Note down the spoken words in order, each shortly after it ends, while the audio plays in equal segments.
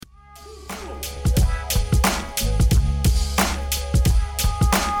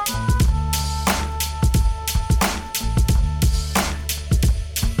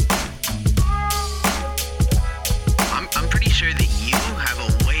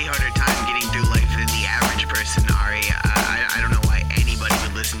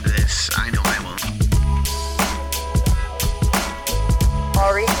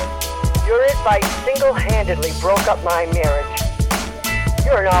single-handedly broke up my marriage.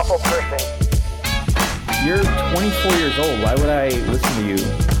 You're an awful person. You're 24 years old. Why would I listen to you?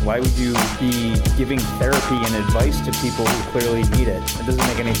 Why would you be giving therapy and advice to people who clearly need it? It doesn't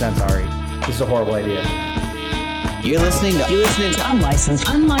make any sense, Ari. This is a horrible idea. You're listening to Unlicensed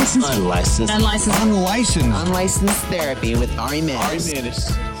Therapy with Ari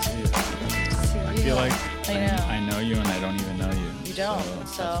Manis. I feel like I know you and I don't even know you. You don't.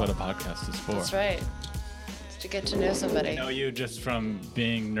 So that's what a podcast is for. That's right. It's to get to know somebody. I know you just from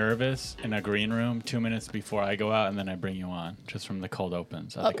being nervous in a green room 2 minutes before I go out, and then I bring you on just from the cold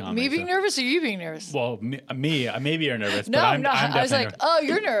opens at the comedy. Me being nervous or you being nervous? Well, me maybe you're nervous. No, but I'm I was like, nervous. oh,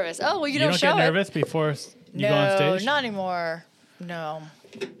 you're nervous. Oh, well, you don't show get nervous before you go on stage? No, not anymore. No.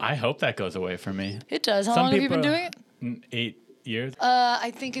 I hope that goes away for me. It does. How long have you been doing it? 8 years.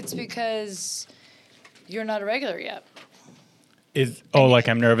 I think it's because you're not a regular yet. Like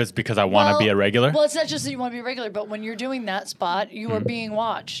I'm nervous because I want to be a regular? Well, it's not just that you want to be a regular, but when you're doing that spot, you are being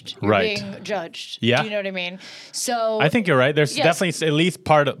watched. You're being judged. Yeah. Do you know what I mean? So I think you're right. There's definitely at least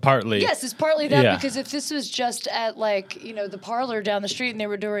partly. Yes, it's partly that because if this was just at the parlor down the street and they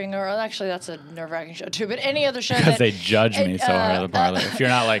were doing, or actually that's a nerve-wracking show too, but any other show because they judge me so hard at the parlor. If you're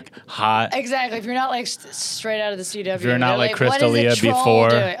not like hot. Exactly. If you're not like straight out of the CW. If you're not like Crystalia before.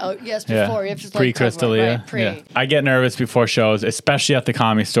 Oh, yes, before. Yeah. You have to Pre-Crystalia. Right, pre. Yeah. I get nervous before shows, especially at the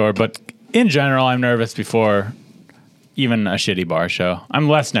Comedy Store, but in general, I'm nervous before even a shitty bar show. I'm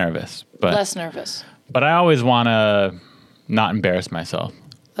less nervous. But I always want to not embarrass myself.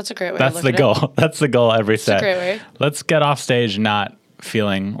 That's a great way That's to look the at goal. That's the goal every set. That's a great way. Let's get off stage not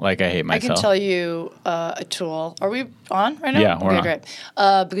feeling like I hate myself. I can tell you a tool. Are we on right now? Yeah, we're on. Great.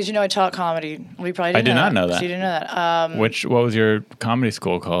 Because I taught comedy. We probably didn't I did not know that. So you didn't know that. What was your comedy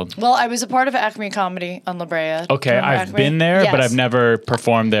school called? Well, I was a part of Acme Comedy on La Brea. Okay, I've Acme? been there, Yes. but I've never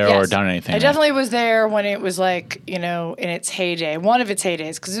performed there or done anything. I definitely was there when it was like, in its heyday, one of its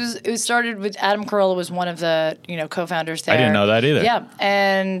heydays, because it started with Adam Carolla was one of the, co-founders there. I didn't know that either. Yeah,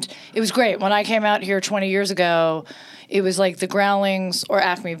 and it was great. When I came out here 20 years ago, it was like the Groundlings or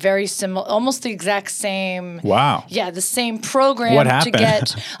Acme, very similar, almost the exact same. Wow. Yeah, the same program What happened? to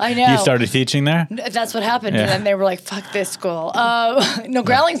get. I know. You started teaching there? That's what happened. Yeah. And then they were like, fuck this school. No,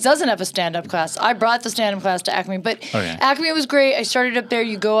 Groundlings doesn't have a stand-up class. I brought the stand-up class to Acme, but Acme was great. I started up there.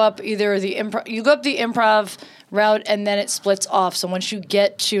 You go up either the improv route, and then it splits off. So once you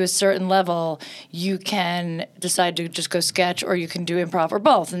get to a certain level, you can decide to just go sketch, or you can do improv, or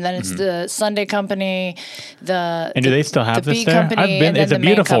both. And then it's the Sunday Company, And do they still have the this B there? Company, I've been. and then It's a the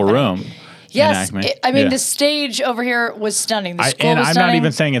main beautiful company. room. Yes, in the stage over here was stunning. The school and was I'm stunning. not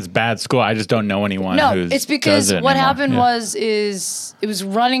even saying it's bad school. I just don't know anyone. No, who's it's because does it what anymore. happened was it was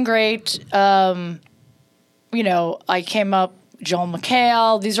running great. I came up. Joel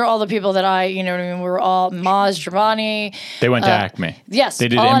McHale. These are all the people that we were all Maz Giovanni. They went to Acme. Yes. They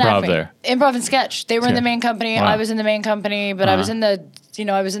did all in improv Acme. there. Improv and sketch. They were in the Okay. main company. Wow. I was in the main company, but I was in the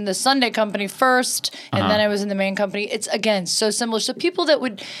Sunday Company first, and then I was in the main company. It's, again, so similar. So people that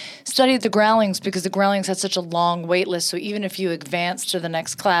would study at the Groundlings, because the Groundlings had such a long wait list, so even if you advanced to the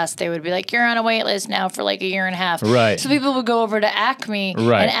next class, they would be like, you're on a wait list now for like a year and a half. Right. So people would go over to Acme,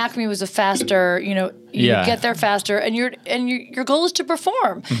 Right. and Acme was a faster, you get there faster, and your goal is to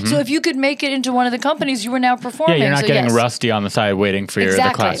perform. So if you could make it into one of the companies, you were now performing. Yeah, you're not So getting yes. rusty on the side waiting for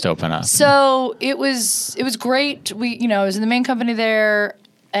the class to open up. So it was great. I was in the main company there,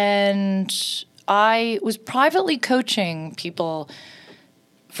 and I was privately coaching people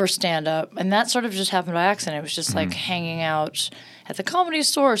for stand-up, and that sort of just happened by accident. It was just like hanging out at the Comedy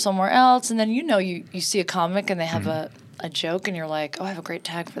Store or somewhere else, and then you see a comic and they have a joke, and you're like, oh, I have a great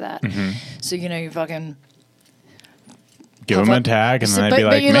tag for that. So you fucking Give them a tag, and then they'd be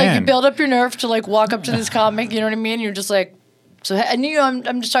like, you man. you build up your nerve to like walk up to this comic. You know what I mean? You're just like, so, and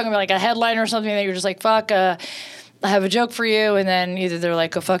I'm just talking about like a headline or something that you're just like, fuck, I have a joke for you, and then either they're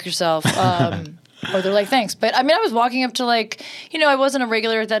like, go fuck yourself, or they're like, thanks. But I mean, I was walking up to like, I wasn't a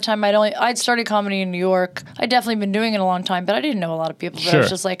regular at that time. I'd started comedy in New York. I'd definitely been doing it a long time, but I didn't know a lot of people. But I was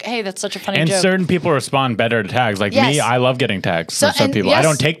just like, hey, that's such a funny and joke. certain people respond better to tags. Like me, I love getting tags from some people. I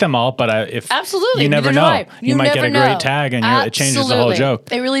don't take them all, but if absolutely, you never neither do know. I. You might never get a great tag, and it changes the whole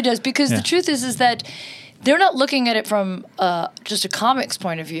joke. It really does, because the truth is that they're not looking at it from just a comic's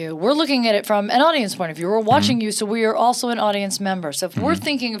point of view. We're looking at it from an audience point of view. We're watching you, so we are also an audience member. So if we're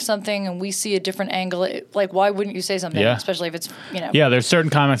thinking of something and we see a different angle, why wouldn't you say something? Yeah. Especially if it's, Yeah, there's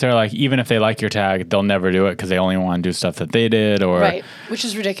certain comments that are like, even if they like your tag, they'll never do it because they only want to do stuff that they did. Or Right, which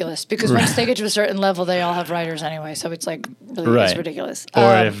is ridiculous, because once they get to a certain level, they all have writers anyway. So it's like, really, it's ridiculous.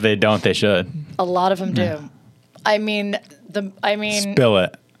 Or if they don't, they should. A lot of them do. I mean, Spill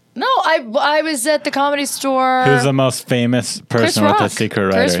it. No, I was at the Comedy Store. Who's the most famous person with a secret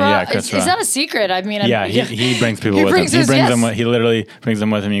writer? Chris Rock. Yeah, Chris Rock. It's not a secret. I mean, he brings people with him. He literally brings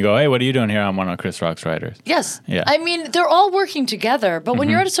them with him. You go, hey, what are you doing here? I'm one of Chris Rock's writers. Yes. Yeah. I mean, they're all working together, but when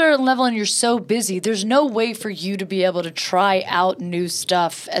you're at a certain level and you're so busy, there's no way for you to be able to try out new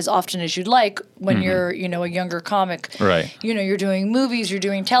stuff as often as you'd like when you're, a younger comic. Right. You're doing movies, you're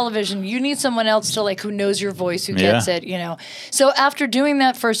doing television. You need someone else to who knows your voice, who gets it, So after doing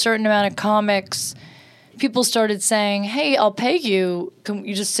that for a certain amount of comics, people started saying, hey, I'll pay you. Can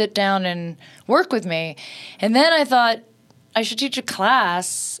you just sit down and work with me? And then I thought I should teach a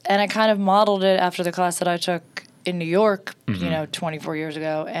class, and I kind of modeled it after the class that I took in New York, 24 years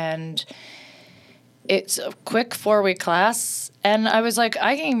ago. And it's a quick 4-week class, and I was like,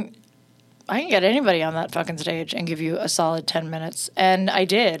 I can get anybody on that fucking stage and give you a solid 10 minutes. And I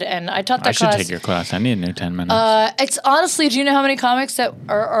did. And I taught that class. I should take your class. I need a new 10 minutes. It's honestly, do you know how many comics that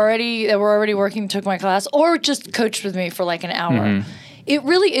were already working took my class or just coached with me for an hour? It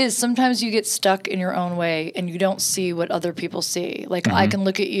really is. Sometimes you get stuck in your own way and you don't see what other people see. I can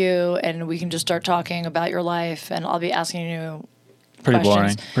look at you and we can just start talking about your life and I'll be asking you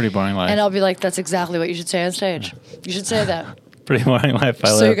questions. Pretty boring life. And I'll be like, that's exactly what you should say on stage. You should say that. Pretty boring life I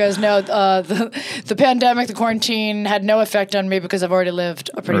live. So you guys know, the pandemic, the quarantine had no effect on me because I've already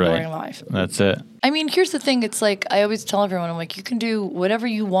lived a pretty boring life. That's it. I mean, here's the thing. It's I always tell everyone, I'm like, you can do whatever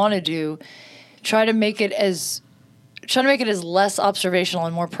you want to do. Try to make it as less observational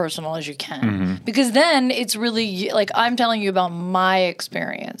and more personal as you can. Because then it's really, I'm telling you about my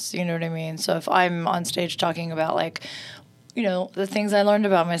experience. You know what I mean? So if I'm on stage talking about, the things I learned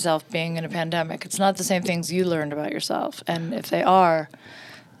about myself being in a pandemic. It's not the same things you learned about yourself. And if they are,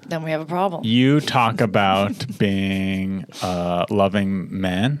 then we have a problem. You talk about being a loving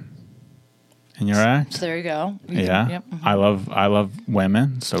man in your act. So there you go. Yeah. Yep. I love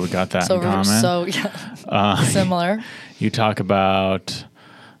women, so we got that in common. So, yeah. Similar. You talk about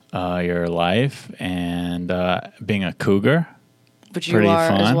your life and being a cougar. Which you are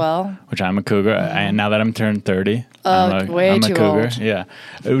fun, as well. Which I'm a cougar, and now that I'm turned 30, I'm a cougar. Old. Yeah.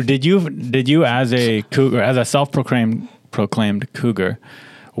 Did you as a cougar, as a self-proclaimed cougar,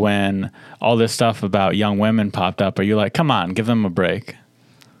 when all this stuff about young women popped up, are you like, come on, give them a break?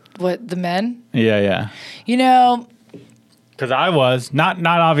 What, the men? Yeah. Because I was not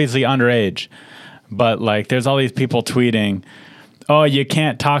obviously underage, but there's all these people tweeting, oh, you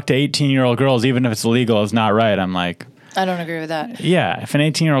can't talk to 18-year-old girls even if it's illegal. It's not right. I'm like, I don't agree with that. Yeah, if an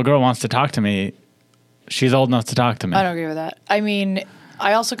 18-year-old girl wants to talk to me, she's old enough to talk to me. I don't agree with that. I mean,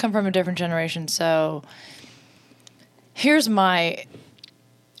 I also come from a different generation, so here's my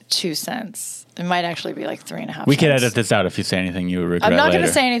 2 cents. It might actually be 3.5 We could edit this out if you say anything you regret. I'm not going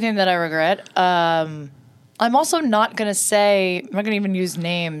to say anything that I regret. I'm also not going to even use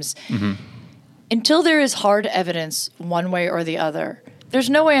names. Until there is hard evidence one way or the other. There's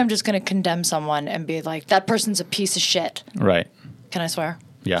no way I'm just going to condemn someone and be like, that person's a piece of shit. Right. Can I swear?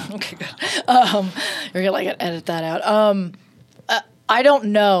 Yeah. Okay, good. You're going to edit that out. I don't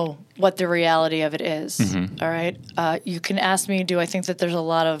know what the reality of it is. All right? You can ask me, do I think that there's a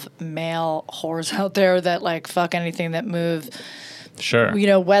lot of male whores out there that fuck anything that move? Sure.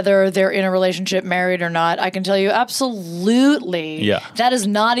 Whether they're in a relationship, married or not, I can tell you absolutely. Yeah. That is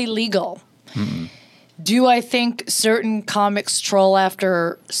not illegal. Do I think certain comics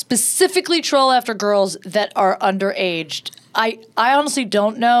specifically troll after girls that are underaged? I honestly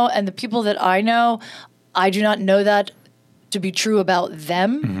don't know, and the people that I know, I do not know that to be true about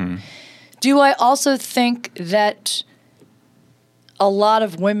them. Do I also think that a lot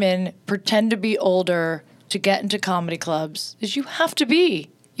of women pretend to be older to get into comedy clubs? Is you have to be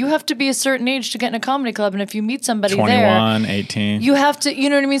a certain age to get in a comedy club, and if you meet somebody 21, 18. You have to, you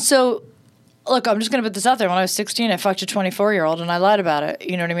know what I mean? So look, I'm just going to put this out there. When I was 16, I fucked a 24-year-old, and I lied about it.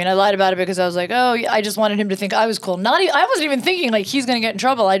 You know what I mean? I lied about it because I was like, oh, I just wanted him to think I was cool. I wasn't even thinking, he's going to get in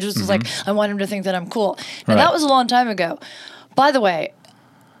trouble. I just was like, I want him to think that I'm cool. And that was a long time ago. By the way,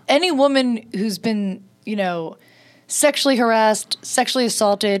 any woman who's been, sexually harassed, sexually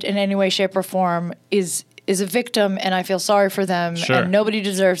assaulted in any way, shape, or form is a victim, and I feel sorry for them, and nobody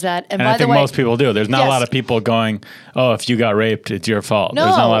deserves that. And by I think the way, most people do. There's not a lot of people going, oh, if you got raped, it's your fault. No.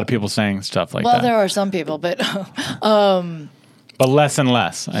 There's not a lot of people saying stuff like that. Well, there are some people, but... but less and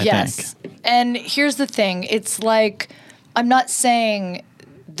less, I think. And here's the thing. It's I'm not saying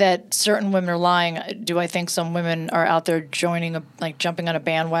that certain women are lying. Do I think some women are out there jumping on a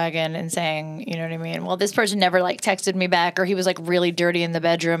bandwagon and saying, you know what I mean? Well, this person never like texted me back, or he was like really dirty in the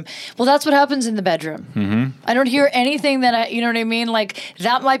bedroom. Well, that's what happens in the bedroom. Mm-hmm. I don't hear anything that you know what I mean? Like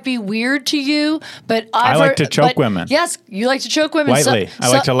that might be weird to you, but I like to choke women. Yes, you like to choke women. Lightly. I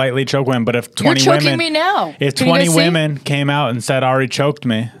like to lightly choke women, but if 20 you're choking women... me now. If Can you 20 guys see? women came out and said, Ari choked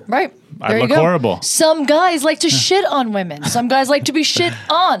me... Right. I look horrible. Some guys like to shit on women. Some guys like to be shit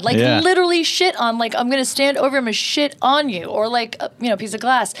on, like literally shit on. Like I'm gonna stand over him and shit on you, or like a piece of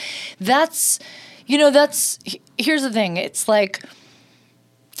glass. That's here's the thing. It's like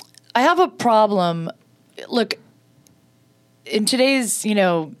I have a problem. Look, in today's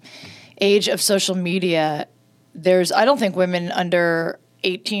age of social media, I don't think women under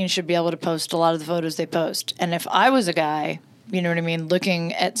 18 should be able to post a lot of the photos they post. And if I was a guy, you know what I mean,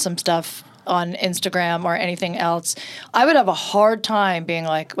 looking at some stuff on Instagram or anything else, I would have a hard time being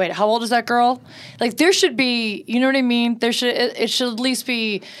like, wait, how old is that girl? Like there should be, you know what I mean? It should at least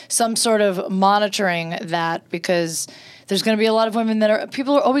be some sort of monitoring that, because there's going to be a lot of women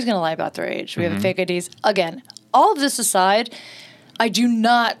people are always going to lie about their age. We have fake IDs. Again, all of this aside, I do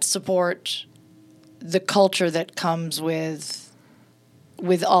not support the culture that comes with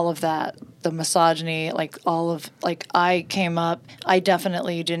all of that, the misogyny, I came up, I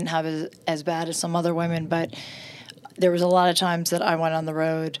definitely didn't have it as bad as some other women, but there was a lot of times that I went on the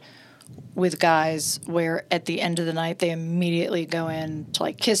road with guys where at the end of the night they immediately go in to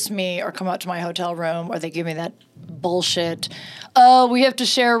like kiss me or come out to my hotel room, or they give me that bullshit. Oh, we have to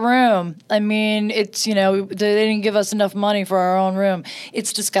share a room. I mean, it's, they didn't give us enough money for our own room.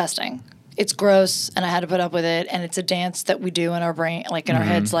 It's disgusting. It's gross, and I had to put up with it, and it's a dance that we do in our brain, like in our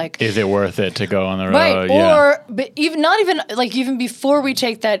heads, like... Is it worth it to go on the road? Right, Yeah. But even before we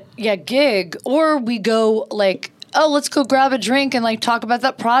take that gig, or we go, like, oh, let's go grab a drink and, like, talk about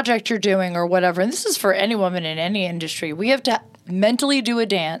that project you're doing or whatever. And this is for any woman in any industry. We have to mentally do a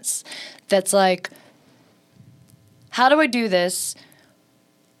dance that's like, how do I do this?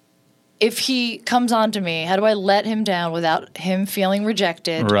 If he comes on to me, how do I let him down without him feeling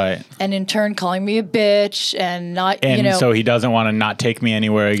rejected? Right. And in turn calling me a bitch and not, so he doesn't want to not take me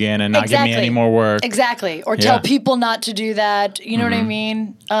anywhere again and not give me any more work. Exactly. Or tell people not to do that. You know what I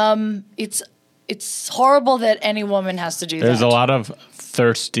mean? It's horrible that any woman has to do that. There's a lot of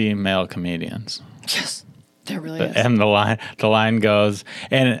thirsty male comedians. Yes. There really is. And the line goes,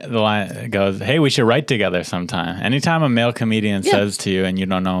 hey, we should write together sometime. Anytime a male comedian says to you and you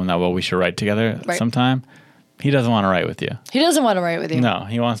don't know him that well, we should write together sometime, he doesn't want to write with you. He doesn't want to write with you. No,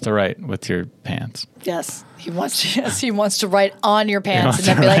 he wants to write with your pants. Yes. He wants to write on your pants and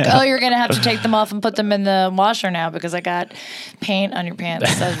then be like, oh, you're going to have to take them off and put them in the washer now because I got paint on your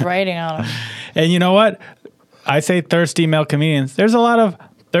pants. It says writing on them. And you know what? I say thirsty male comedians. There's a lot of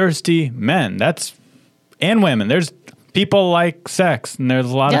thirsty men. And women. There's people like sex, and there's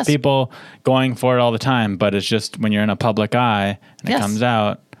a lot of people going for it all the time, but it's just when you're in a public eye and it comes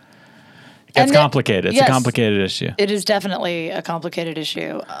out, it gets complicated. It's a complicated issue. It is definitely a complicated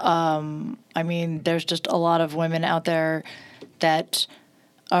issue. I mean, there's just a lot of women out there that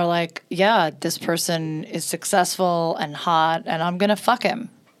are like, yeah, this person is successful and hot, and I'm going to fuck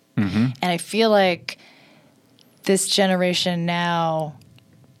him. Mm-hmm. And I feel like this generation now...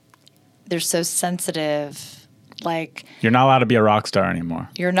 They're so sensitive. Like you're not allowed to be a rock star anymore.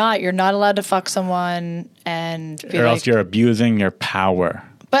 You're not allowed to fuck someone and be or else you're abusing your power.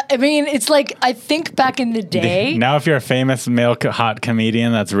 But I mean, it's like I think back in the day. Now, if you're a famous male hot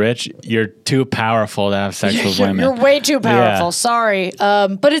comedian that's rich, you're too powerful to have sex with women. You're way too powerful. Yeah. Sorry,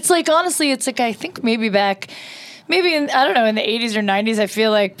 but it's like honestly, it's like I think maybe in the 80s or 90s. I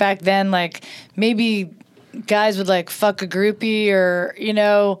feel like back then, like maybe. Guys would like fuck a groupie or,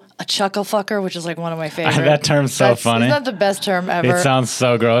 a chuckle fucker, which is like one of my favorites. That term's so funny. Isn't that the best term ever? It sounds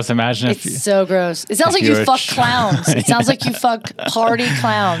so gross. Imagine it's so gross. It sounds like you fuck clowns. It sounds like you fuck party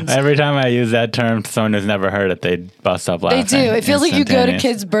clowns. Every time I use that term, someone who's never heard it, they bust up laughing. They do. It feels like you go to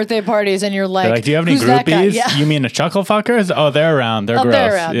kids' birthday parties and you're like, they're like, do you have any groupies? Yeah. You mean the chuckle fuckers? Oh, they're around. They're gross.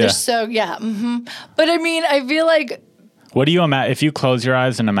 They're around. Yeah. They're so, mm-hmm. But I mean, I feel like. What do you imagine? If you close your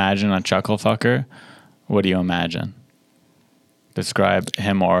eyes and imagine a chuckle fucker, what do you imagine? Describe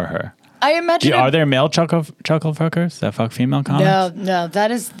him or her. I imagine. Are there male chuckle fuckers that fuck female comics? No,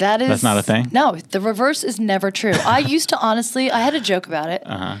 that is. That's not a thing. No, the reverse is never true. I used to honestly, I had a joke about it.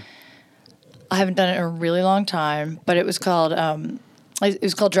 I haven't done it in a really long time, but it was called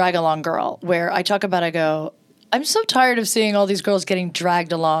Drag Along Girl, where I talk about. I go, I'm so tired of seeing all these girls getting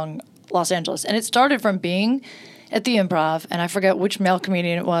dragged along Los Angeles, and it started from being at the Improv, and I forget which male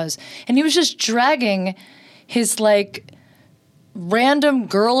comedian it was, and he was just dragging his like random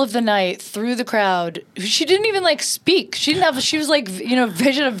girl of the night through the crowd. She didn't even like speak. She was like, you know,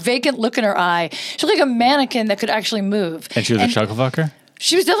 vision a vacant look in her eye. She was like a mannequin that could actually move. And she was a chuckle fucker?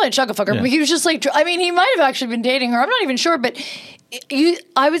 She was definitely a chuckle fucker. Yeah. But he was just like, I mean, he might have actually been dating her. I'm not even sure, but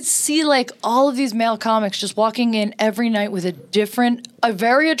I would see like all of these male comics just walking in every night with a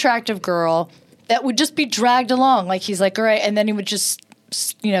very attractive girl that would just be dragged along. Like he's like, all right. And then he would just,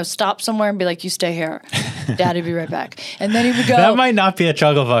 you know, stop somewhere and be like, you stay here. Daddy'd be right back. And then he would go. That might not be a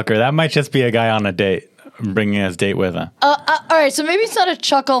chuckle fucker. That might just be a guy on a date, bringing his date with him. All right, so maybe it's not a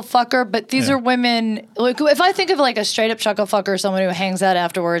chuckle fucker, but these are women. Like, if I think of like a straight up chuckle fucker, someone who hangs out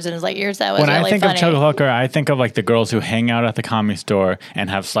afterwards and is like, "Here's that was when really I think funny." of chuckle fucker, I think of like the girls who hang out at the Comedy Store and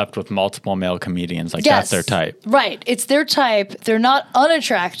have slept with multiple male comedians. Like that's their type. Right, it's their type. They're not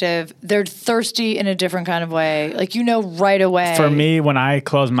unattractive. They're thirsty in a different kind of way. Like you know right away. For me, when I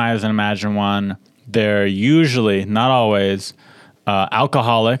close my eyes and imagine one, they're usually, not always,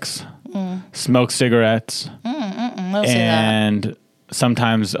 alcoholics, smoke cigarettes, and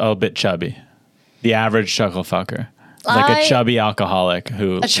sometimes a bit chubby. The average chuckle fucker. Like a chubby alcoholic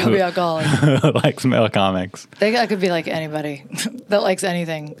who likes male comics. That could be like anybody that likes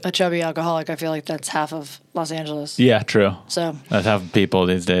anything. A chubby alcoholic, I feel like that's half of Los Angeles. Yeah, true. So that's half of people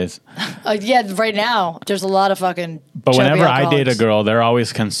these days. Yeah, right now, there's a lot of fucking But chubby whenever I alcoholics. date a girl, they're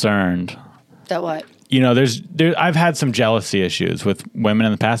always concerned. That what? You know, I've had some jealousy issues with women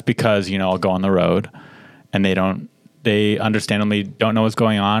in the past because, you know, I'll go on the road and they understandably don't know what's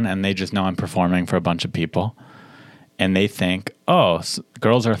going on and they just know I'm performing for a bunch of people. And they think,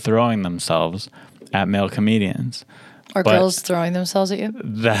 girls are throwing themselves at male comedians. Are girls throwing themselves at you?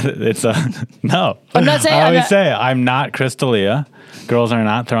 No. I'm not saying. I always say, I'm not Chris D'Elia. Girls are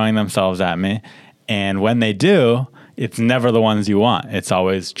not throwing themselves at me. And when they do, it's never the ones you want. It's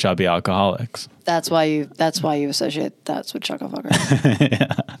always chubby alcoholics. That's why you associate that's with chuckle fucker.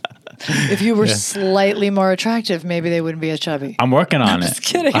 Yeah. If you were slightly more attractive, maybe they wouldn't be as chubby. I'm working on it. Just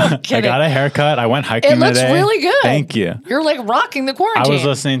kidding. I'm kidding. I got a haircut. I went hiking today. It looks really good. Thank you. You're like rocking the quarantine. I was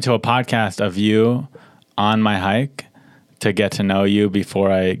listening to a podcast of you on my hike to get to know you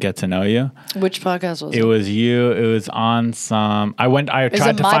before I get to know you. Which podcast was it? It was you. It was on some. Is it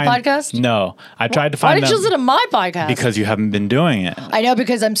my podcast? No, I tried to find. Why did you listen to my podcast? Because you haven't been doing it. I know,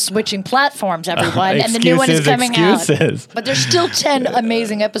 because I'm switching platforms, everyone, and the new one is coming out. But there's still 10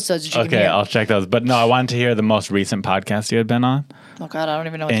 amazing episodes that you can hear. I'll check those. But no, I wanted to hear the most recent podcast you had been on. Oh God, I don't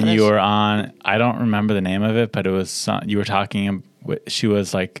even know what and that is. You were on. I don't remember the name of it, but it was. You were talking. She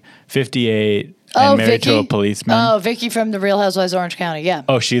was like 58. And married Vicky? to a policeman. Oh, Vicky from the Real Housewives of Orange County. Yeah.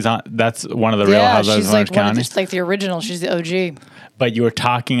 Oh, she's on. That's one of the Real Housewives of Orange County. She's like the original. She's the OG. But you were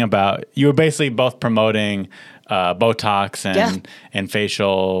talking about. You were basically both promoting Botox and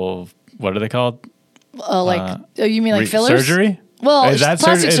facial. What are they called? You mean like fillers? Surgery? Well, it's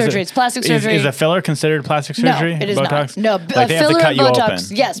plastic surgery. It's plastic surgery. Is a filler considered plastic surgery? No, it is Botox? not. No, like filler and Botox.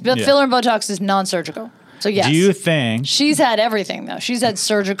 Open. Yes, but filler and Botox is non-surgical. So yes. Do you think she's had everything though? She's had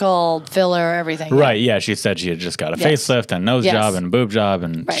surgical, filler, everything. Right? Yeah. She said she had just got a facelift and nose job and boob job,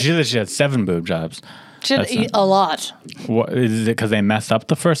 and she said she had 7 boob jobs. She had a lot. What, is it because they messed up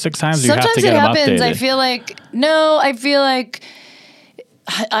the first 6 times? Sometimes you have to get it happens. Them updated? I feel like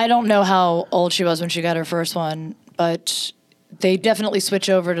I don't know how old she was when she got her first one, but they definitely switch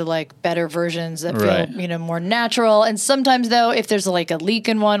over to like better versions that feel, more natural. And sometimes though, if there's like a leak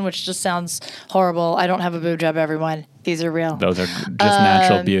in one, which just sounds horrible, I don't have a boob job, everyone. These are real. Those are just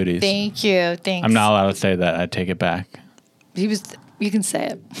natural beauties. Thank you. Thanks. I'm not allowed to say that. I take it back. You can say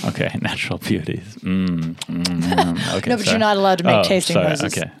it. Okay, natural beauties. Okay, no, but you're not allowed to make tasting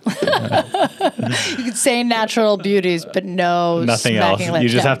noises. Okay. You can say natural beauties, but nothing else. You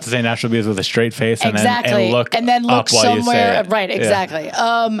just have to say natural beauties with a straight face, and then look somewhere. Right, exactly.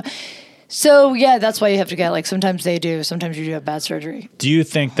 Yeah. So yeah, that's why you have to get like. Sometimes they do. Sometimes you do have bad surgery. Do you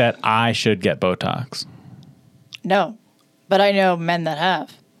think that I should get Botox? No, but I know men that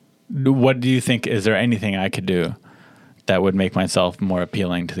have. What do you think? Is there anything I could do that would make myself more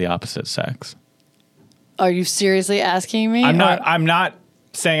appealing to the opposite sex? Are you seriously asking me? I'm not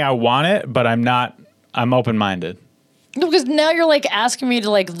saying I want it, but I'm open-minded. No, because now you're like asking me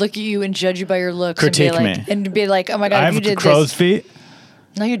to like look at you and judge you by your looks. Critique and be like, me. And be like, oh my God, I you did have crow's feet.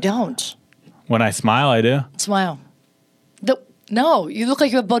 No, you don't. When I smile, I do. Smile. No, you look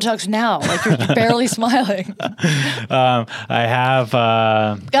like you have Botox now. Like you're barely smiling. I have.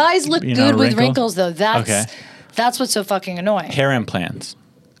 Guys look good with wrinkles, though. That's what's so fucking annoying. Hair implants.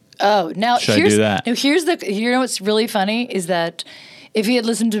 Oh, now Should I do that? You know what's really funny is that if you had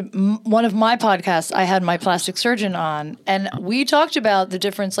listened to one of my podcasts, I had my plastic surgeon on, and we talked about the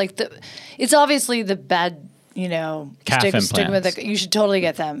difference. Like it's obviously the bad Calf stick with it. You should totally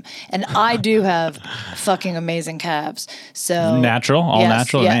get them. And I do have fucking amazing calves. So natural, all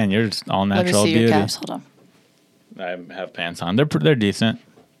natural. Yeah. Man, you're just all natural Let me see beauty. your calves. Hold on. I have pants on. They're decent.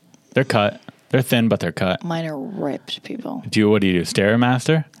 They're cut. They're thin, but they're cut. Mine are ripped, people. What do you do?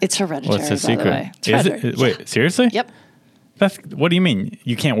 Stairmaster? It's hereditary. What's the secret? By the way. It's Is it? Wait, seriously? Yep. What do you mean?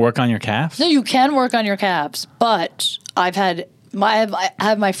 You can't work on your calves? No, you can work on your calves, but I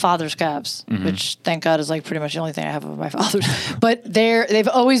have my father's calves, which thank God is like pretty much the only thing I have of my father's. But they've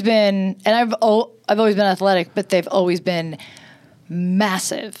always been, and I've always been athletic, but they've always been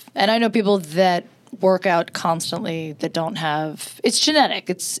massive. And I know people that work out constantly that don't have. It's genetic.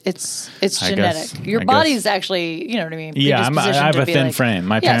 It's genetic. Your body's actually, you know what I mean. Yeah, I have a thin frame.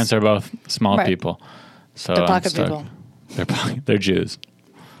 My parents are both small Right. people, so They're I'm pocket stuck. people. They're Jews.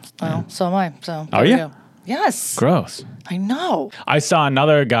 Well, so am I. So Are there you? we go. Yes. Gross. I know. I saw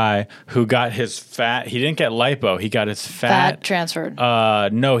another guy who got his fat. He didn't get lipo. He got his Fat transferred.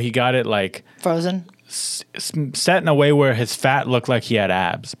 No, he got it like Frozen. set in a way where his fat looked like he had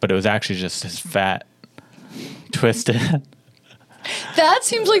abs, but it was actually just his fat twisted. That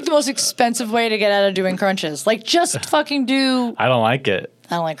seems like the most expensive way to get out of doing crunches. Like, just fucking do. I don't like it.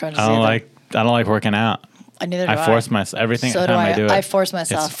 I don't like crunches. I don't either. like working out. Neither do I. I force myself everything. So do time I. I do it. I force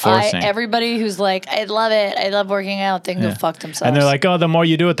myself. It's forcing. Everybody who's like, I love it. I love working out. They can go fuck themselves. And they're like, oh, the more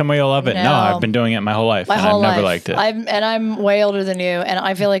you do it, the more you'll love it. No, I've been doing it my whole life. My whole I've never life. liked it. I'm way older than you, and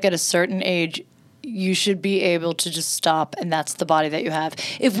I feel like at a certain age, you should be able to just stop, and that's the body that you have.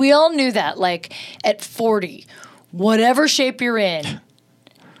 If we all knew that, like at 40, whatever shape you're in,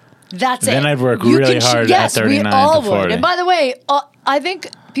 that's it. Then I'd work really hard at 39 we all to 40. would. And by the way, I think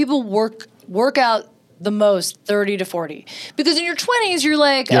people work out the most 30 to 40, because in your 20s you're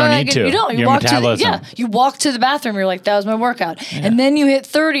like, you don't need to. You don't. You Your walk metabolism. you walk to the bathroom. You're like, that was my workout, and then you hit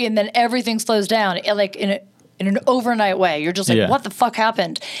 30, and then everything slows down, like in an overnight way. You're just like, what the fuck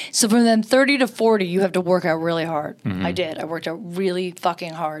happened? So from then 30 to 40, you have to work out really hard. I did. I worked out really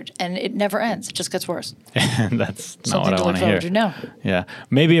fucking hard, and it never ends. It just gets worse. That's not Something what I to want look to hear. forward to now. Yeah,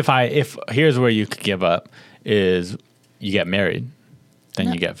 maybe if here's where you could give up is you get married,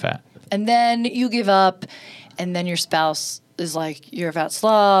 then you get fat. And then you give up, and then your spouse is like, you're a fat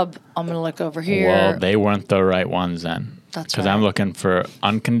slob. I'm going to look over here. Well, they weren't the right ones then. That's because right. I'm looking for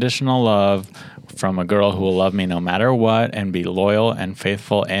unconditional love from a girl who will love me no matter what and be loyal and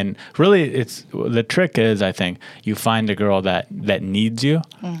faithful. And really, it's the trick is, I think, you find a girl that needs you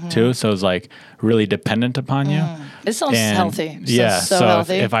too. So it's like really dependent upon you. This sounds healthy. So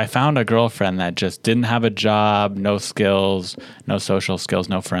healthy. if I found a girlfriend that just didn't have a job, no skills, no social skills,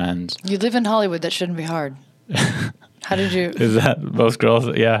 no friends. You live in Hollywood. That shouldn't be hard. How did you? Is that most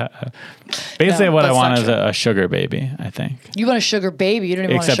girls? Yeah. Basically, No, what I that's want not is true. a sugar baby, I think. You want a sugar baby. You don't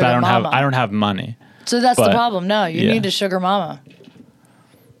even Except want a sugar mama. I don't have money. So that's the but- problem. No, you yeah. need a sugar mama.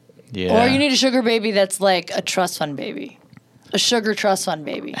 Yeah. Or you need a sugar baby that's like a trust fund baby. A sugar trust fund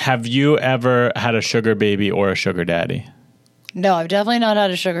baby. Have you ever had a sugar baby or a sugar daddy? No, I've definitely not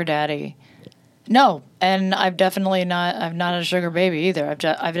had a sugar daddy. No, and I've not had a sugar baby either. I've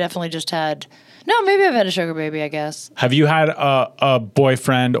definitely just had. No, maybe I've had a sugar baby, I guess. Have you had a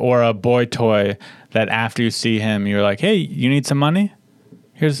boyfriend or a boy toy that after you see him, you're like, hey, you need some money?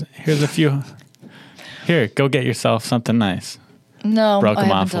 Here's a few. Here, go get yourself something nice. No, Broke I him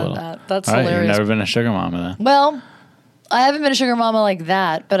haven't off a done little. that. That's All right, hilarious. you've never been a sugar mama then. Well, I haven't been a sugar mama like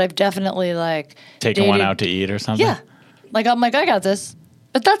that, but I've definitely like Taking one dated- out to eat or something? Yeah, like I'm like I got this,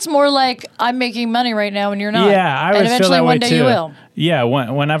 but that's more like I'm making money right now and you're not. Yeah, I and always eventually feel that way one day too. you will. Yeah,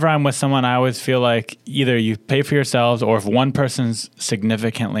 whenever I'm with someone, I always feel like either you pay for yourselves, or if one person's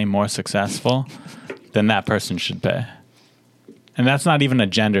significantly more successful, then that person should pay. And that's not even a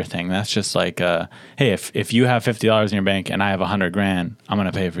gender thing. That's just like, hey, if you have $50 in your bank and I have $100,000, I'm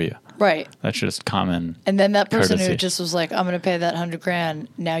gonna pay for you. Right. That's just common. And then that person courtesy. who just was like, I'm going to pay that $100,000.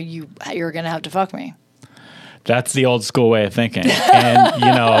 Now you're going to have to fuck me. That's the old school way of thinking.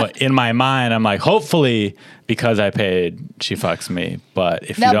 And, in my mind, I'm like, hopefully because I paid, she fucks me. But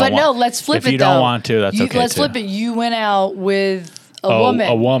if you don't let's flip it. If you don't want to, that's okay Let's too. flip it. You went out with a woman.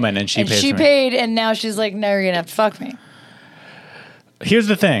 A woman, and she and pays she for me. paid, and now she's like, no, you're going to have to fuck me. Here's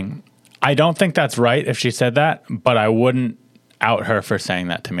the thing. I don't think that's right if she said that, but I wouldn't out her for saying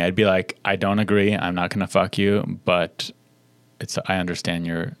that to me. I'd be like, I don't agree. I'm not going to fuck you, but I understand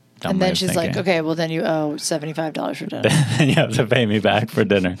your dumb And way then of she's thinking. like, okay, well, then you owe $75 for dinner. Then you have to pay me back for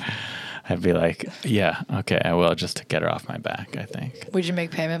dinner. I'd be like, yeah, okay, I will, just to get her off my back, I think. Would you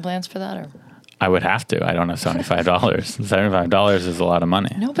make payment plans for that? Or I would have to. I don't have $75. $75 is a lot of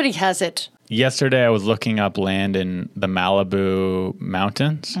money. nobody has it. yesterday I was looking up land in the Malibu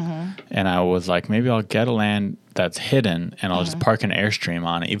mountains, and I was like, maybe I'll get a land that's hidden, and I'll just park an Airstream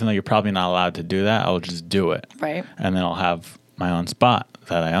on it. Even though you're probably not allowed to do that, I'll just do it. Right. And then I'll have my own spot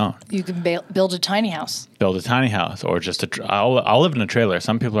that I own. You can build a tiny house. Build a tiny house, or just I'll live in a trailer.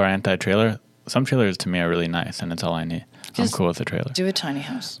 Some people are anti-trailer. Some trailers to me are really nice, and it's all I need. I'm cool with a trailer. Do a tiny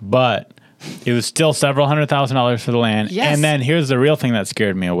house. But it was still several $100,000 for the land. Yes. And then here's the real thing that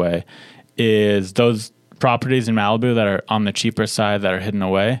scared me away is those properties in Malibu that are on the cheaper side that are hidden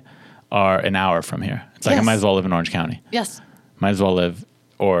away are an hour from here. It's like I might as well live in Orange County. Yes. Might as well live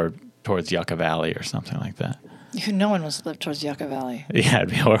or towards Yucca Valley or something like that. No one wants to live towards Yucca Valley. Yeah, it'd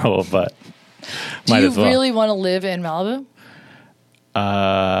be horrible, but Do might you as well. really want to live in Malibu?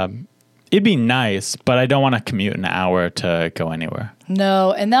 It'd be nice, but I don't want to commute an hour to go anywhere.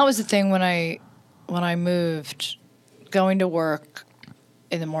 No, and that was the thing when I moved, going to work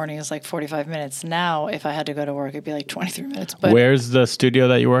in the morning is like 45 minutes. Now, if I had to go to work, it'd be like 23 minutes. But Where's the studio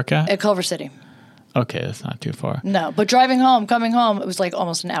that you work at? At Culver City. Okay, that's not too far. No, but coming home, it was like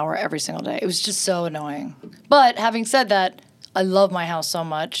almost an hour every single day. It was just so annoying. But having said that, I love my house so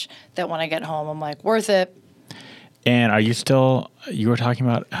much that when I get home, I'm like, worth it. And you were talking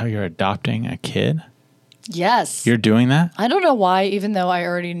about how you're adopting a kid? Yes. You're doing that? I don't know why, even though I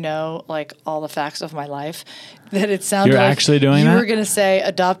already know like all the facts of my life, that it sounded You're like actually doing you that? were going to say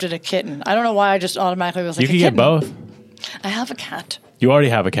adopted a kitten. I don't know why I just automatically was like, You can a get kitten. both. I have a cat. You already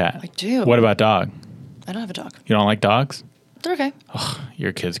have a cat. I do. What about dog? I don't have a dog. You don't like dogs? They're okay.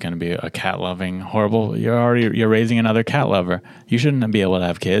 Your kid's going to be a cat-loving, horrible. You're raising another cat lover. You shouldn't be able to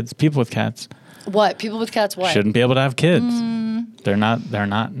have kids. People with cats What? People with cats, what? shouldn't be able to have kids. They're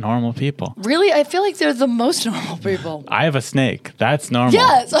not normal people. Really? I feel like they're the most normal people. I have a snake. That's normal.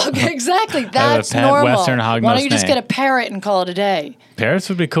 Yes, okay, exactly. That's pet normal. Western hognose Why don't you just snake. get a parrot and call it a day? Parrots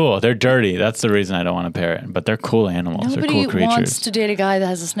would be cool. They're dirty. That's the reason I don't want a parrot. But they're cool animals. Nobody they're cool creatures. wants to date a guy that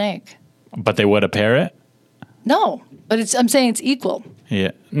has a snake. But they would a parrot? No, but I'm saying it's equal.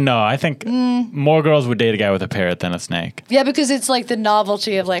 Yeah. No, I think more girls would date a guy with a parrot than a snake. Yeah, because it's like the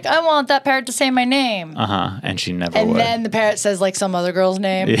novelty of like, I want that parrot to say my name. And she never And would. then the parrot says like some other girl's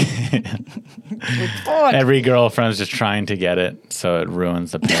name. Fuck. Every girlfriend's just trying to get it, so it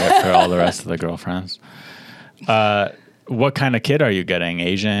ruins the parrot for all the rest of the girlfriends. What kind of kid are you getting?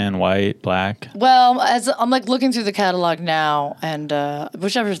 Asian, white, black? Well, as I'm like looking through the catalog now, and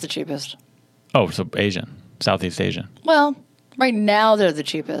whichever's the cheapest. Oh, so Asian, Southeast Asian. Well, right now they're the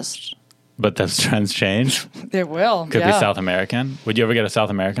cheapest. But those trends change. They will. Could be South American. Would you ever get a South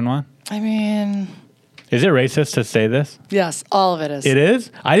American one? I mean, Is it racist to say this? yes, all of it is. It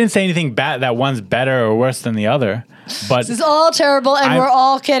is? I didn't say anything bad that one's better or worse than the other. But This is all terrible, and we're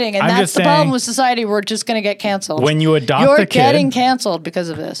all kidding. And I'm that's just the problem saying, with society. We're just going to get canceled. when you adopt You're a kid, getting canceled because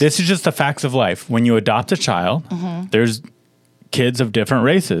of this. this is just the facts of life. When you adopt a child, there's kids of different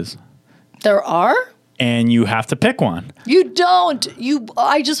races, There are? and you have to pick one. You don't.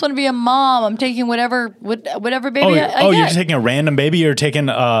 I just want to be a mom. I'm taking whatever baby I get. You're just taking a random baby? You're taking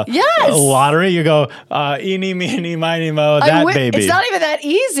a lottery? You go, eeny, meeny, miny, mo, that baby. It's not even that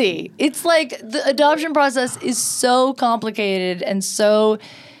easy. It's like the adoption process is so complicated and so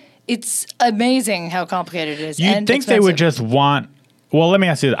it's amazing how complicated it is. You'd and think they would expensive. just want... Well, let me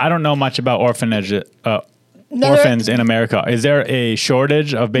ask you, I don't know much about orphans in America. Is there a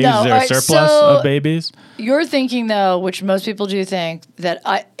shortage of babies? No, Is there a alright, surplus so- of babies? You're thinking, though, which most people do think, that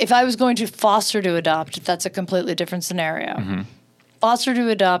if I was going to foster to adopt, that's a completely different scenario. Mm-hmm. Foster to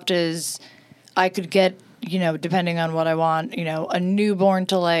adopt is I could get, depending on what I want, a newborn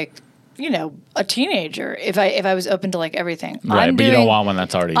to like, a teenager. If I was open to like everything, Right, but you don't want one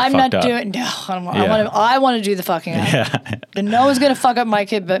that's already I'm fucked not up. doing. No, I don't want. Yeah. I want to do the fucking. Yeah. And no one's gonna fuck up my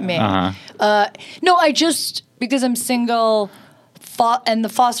kid but me. Uh-huh. No, I just because I'm single. And the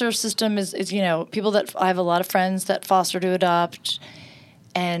foster system is people that I have a lot of friends that foster to adopt,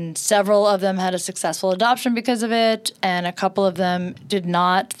 and several of them had a successful adoption because of it, and a couple of them did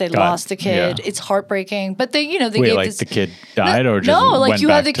not. They lost the kid. Yeah. It's heartbreaking, but they Wait, gave like this, the kid died or just no, like went you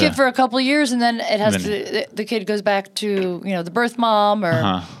back have the kid to- for a couple of years, and then it has And then- to. The kid goes back to the birth mom or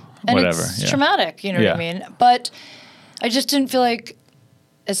and whatever. it's yeah. traumatic. You know what I Yeah. mean? But I just didn't feel like,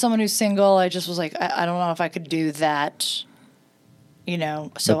 as someone who's single, I just was like, I don't know if I could do that.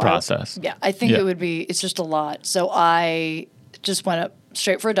 So The process. I think Yeah. it would be. It's just a lot. So I just went up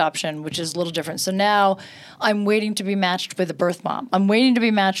straight for adoption, which is a little different. So now I'm waiting to be matched with a birth mom. I'm waiting to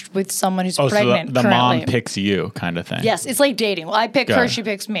be matched with someone who's pregnant. So the currently. mom picks you kind of thing. Yes, it's like dating. Well, I pick Got her, it. she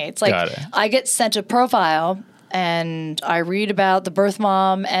picks me. It's like Got it. I get sent a profile and I read about the birth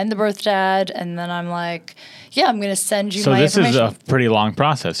mom and the birth dad, and then I'm like, yeah, I'm going to send you my information. So this is a pretty long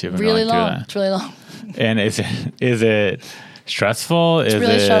process you've been really going long. through that. It's really long. And is it stressful? It's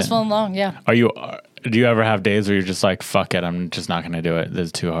really stressful and long, yeah. Do you ever have days where you're just like, fuck it, I'm just not going to do it. This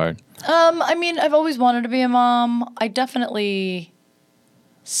is too hard. I mean, I've always wanted to be a mom. I definitely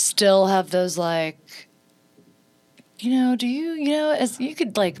still have those like, as you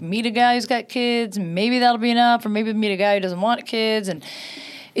could like meet a guy who's got kids, maybe that'll be enough, or maybe meet a guy who doesn't want kids, and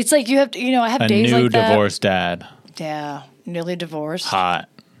it's like you have to, I have days like that. A new divorced dad. Yeah, newly divorced. Hot.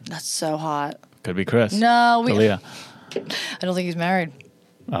 That's so hot. Could be Chris. No, Talia. I don't think he's married.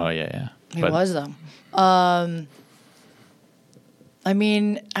 Oh yeah. He was though. I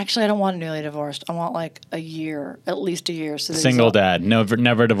mean, actually, I don't want newly divorced. I want like a year, at least a year. So single dad,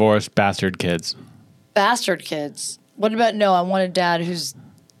 never divorced, bastard kids. Bastard kids. What about I want a dad who's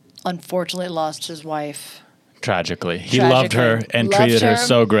unfortunately lost his wife. Tragically. He loved her and treated her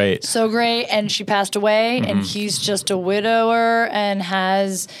so great. So great, and she passed away, and he's just a widower and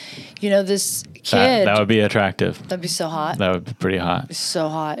has, this kid. That would be attractive. That'd be so hot. That would be pretty hot. It'd be so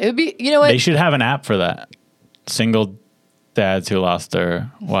hot. It would be, you know what? They should have an app for that. Single dads who lost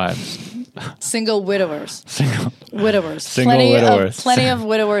their wives. Single widowers. Single widowers. Single widowers. Plenty of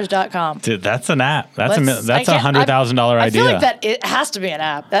widowers.com. Dude, that's an app. That's a $100,000 idea. I feel like that it has to be an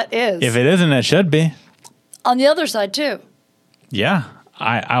app. That is. If it isn't, it should be. On the other side too. Yeah.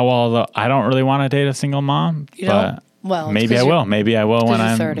 I don't really want to date a single mom, but maybe I will. Maybe I will when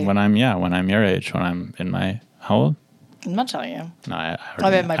I'm your age, when I'm in my, how old? I'm not telling you. No,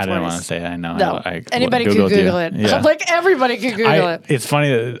 I'm in my 20s. I didn't want to say I know. No, anybody could Google it. Yeah. Like everybody could Google it. It's funny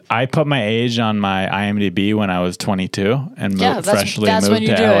that I put my age on my IMDb when I was 22 and freshly moved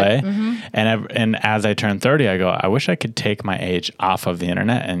to LA. Mm-hmm. And as I turned 30, I go, I wish I could take my age off of the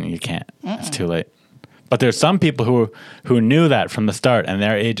internet, and you can't. It's too late. But there's some people who knew that from the start, and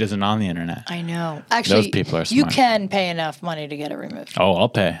their age isn't on the internet. I know. Actually, those people are smart. You can pay enough money to get it removed. Oh, I'll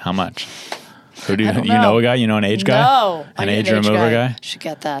pay. How much? Who do you know a guy? You know an age guy? No. An age remover guy? Should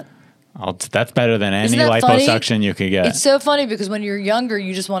get that. That's better than any liposuction you could get. It's so funny because when you're younger,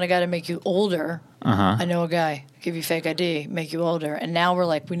 you just want a guy to make you older. I know a guy, give you fake ID, make you older. And now we're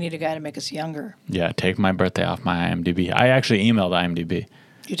like, we need a guy to make us younger. Yeah, take my birthday off my IMDb. I actually emailed IMDb.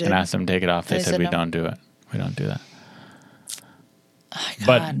 You did? And asked them to take it off. They said we don't do it. We don't do that.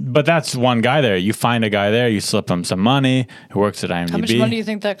 Oh, but that's one guy there. You find a guy there, you slip him some money who works at IMDb. How much money do you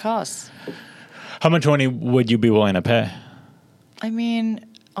think that costs? How much money would you be willing to pay? I mean,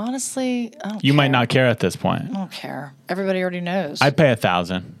 honestly, I don't care. You might not care at this point. I don't care. Everybody already knows. I'd pay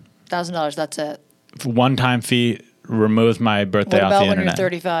 $1,000. $1,000, that's it. One-time fee removes my birthday off the internet. What about when you're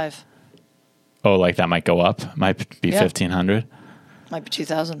 35? Oh, like that might go up? Might be $1,500? Might be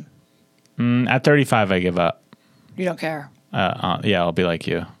 $2,000. At 35, I give up. You don't care? Yeah, I'll be like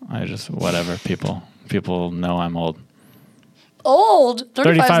you. I just, whatever. People know I'm old. Old?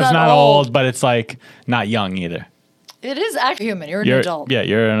 35 is not old, but it's like not young either. It is actually human. You're an adult. Yeah,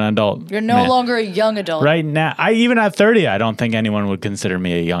 you're an adult. You're no longer a young adult. Right now, even at 30, I don't think anyone would consider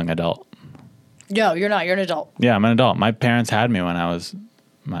me a young adult. No, you're not. You're an adult. Yeah, I'm an adult. My parents had me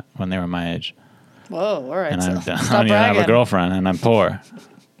when they were my age. Whoa, all right. And I don't even have a girlfriend, and I'm poor.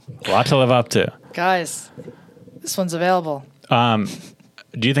 A lot to live up to. Guys, this one's available.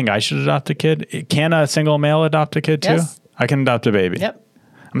 Do you think I should adopt a kid? Can a single male adopt a kid too? Yes. I can adopt a baby. Yep.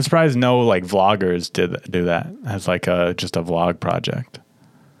 I'm surprised no vloggers do that as just a vlog project.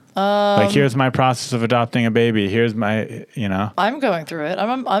 Here's my process of adopting a baby. Here's my, I'm going through it. Are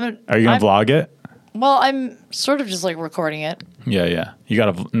you gonna vlog it? Well, I'm sort of just recording it. Yeah.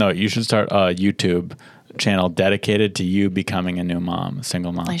 You should start a YouTube channel dedicated to you becoming a new mom, a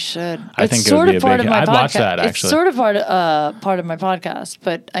single mom. I should. I think it would be a big hit. I'd watch that actually. It's sort of part of my podcast,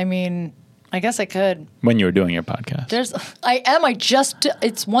 but I mean, I guess I could. When you were doing your podcast.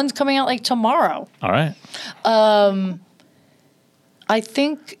 One's coming out tomorrow. All right. I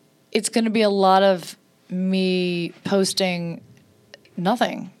think it's going to be a lot of me posting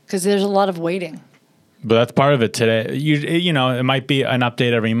nothing because there's a lot of waiting. But that's part of it today. It might be an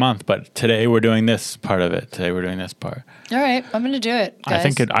update every month, but today we're doing this part of it. Today we're doing this part. All right, I'm going to do it, guys. I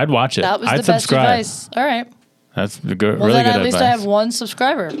think I'd watch it. That was I'd the subscribe. best advice. All right. That's really good advice. Well, then at least I have one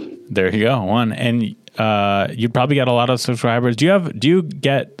subscriber. There you go, one. And you'd probably get a lot of subscribers. Do you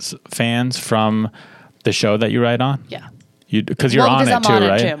get fans from the show that you write on? Yeah. Because you're on it too,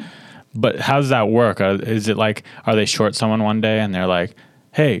 right? Too. But how does that work? Is it are they short someone one day and they're like,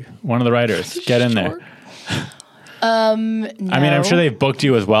 hey, one of the writers, get in there? No. I mean, I'm sure they've booked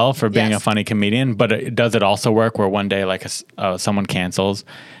you as well for being a funny comedian, but does it also work where one day someone cancels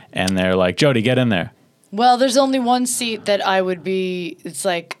and they're like, Jody, get in there? Well, there's only one seat that I would be. It's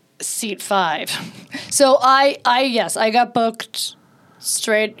like seat 5. So I got booked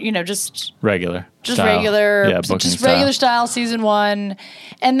straight. Just regular. Just style. regular. Yeah, booking just style. regular style. Season 1,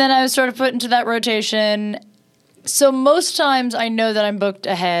 and then I was sort of put into that rotation. So most times I know that I'm booked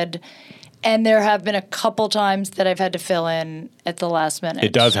ahead. And there have been a couple times that I've had to fill in at the last minute.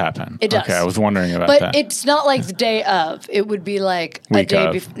 It does happen. It does. Okay, I was wondering about but that. But it's not like the day of. It would be like Week a day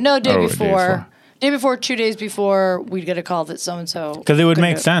of. before. No, day Oh, before. Day before, 2 days before, we'd get a call that so-and-so. Because it would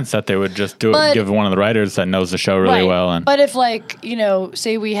make sense that they would just give one of the writers that knows the show really well. But if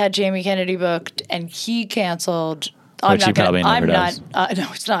say we had Jamie Kennedy booked and he canceled. Which he probably never does. No,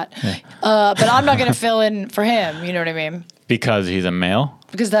 it's not. Yeah. But I'm not going to fill in for him. You know what I mean? Because he's a male?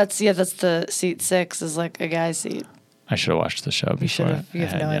 Because that's the seat 6 is like a guy's seat. I should have watched the show before. You should have. You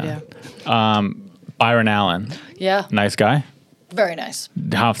have no idea. Byron Allen. Yeah. Nice guy? Very nice.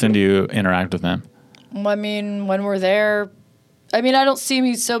 How often do you interact with him? I mean, when we're there, I don't see him.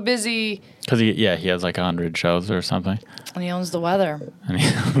 He's so busy. Because he has like 100 shows or something. And he owns the weather.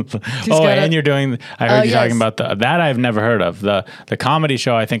 And you're doing. I heard you talking about that. I've never heard of the comedy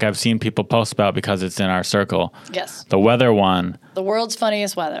show. I think I've seen people post about because it's in our circle. Yes. The weather one. The World's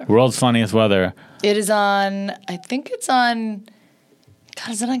Funniest Weather. World's Funniest Weather. It is on. I think it's on. God,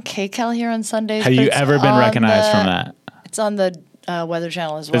 is it on KCAL here on Sundays? Have you ever been recognized from that? It's on the Weather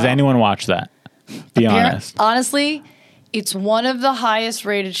Channel as well. Does anyone watch that? Be honest. Honestly. It's one of the highest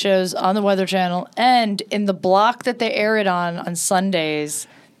rated shows on the Weather Channel, and in the block that they air it on Sundays,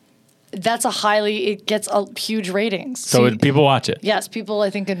 it gets a huge ratings. So people watch it? Yes, people I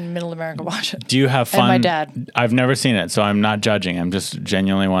think in Middle America watch it. Do you have fun? And my dad. I've never seen it, so I'm not judging. I'm just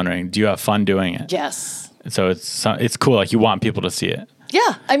genuinely wondering. Do you have fun doing it? Yes. So it's cool. Like you want people to see it.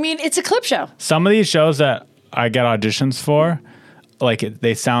 Yeah, it's a clip show. Some of these shows that I get auditions for,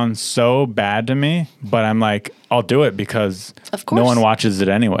 they sound so bad to me, but I'm like, I'll do it because of course. No one watches it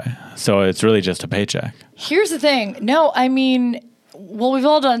anyway. So it's really just a paycheck. Here's the thing. No, we've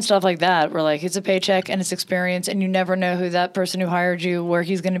all done stuff like that where it's a paycheck and it's experience and you never know who that person who hired you, where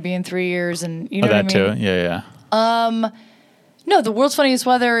he's going to be in 3 years. And you know what I mean? That too. Yeah. No, the World's Funniest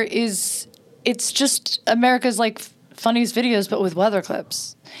Weather it's just America's funniest videos, but with weather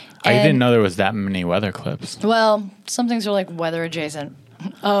clips. I didn't know there was that many weather clips. Well, some things are weather adjacent.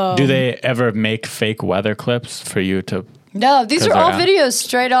 Do they ever make fake weather clips for you to? No, these are all videos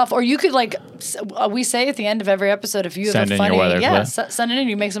straight off. Or you could we say at the end of every episode, if you have a funny, send it in.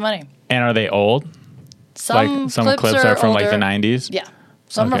 You make some money. And are they old? Some clips are from older. the 90s. Yeah,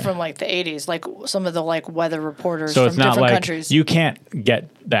 some are from the 80s. Some of the weather reporters so from it's not different countries. You can't get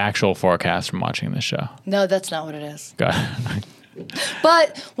the actual forecast from watching the show. No, that's not what it is. Got it.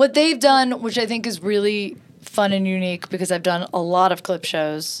 But what they've done, which I think is really fun and unique because I've done a lot of clip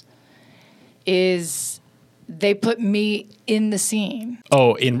shows, is they put me in the scene.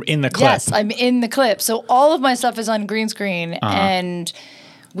 Oh, in the clip. Yes, I'm in the clip. So all of my stuff is on green screen and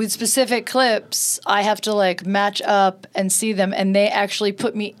with specific clips, I have to match up and see them, and they actually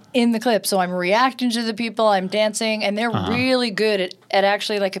put me in the clip. So I'm reacting to the people, I'm dancing, and they're really good at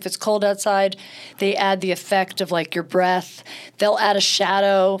actually, if it's cold outside, they add the effect of your breath. They'll add a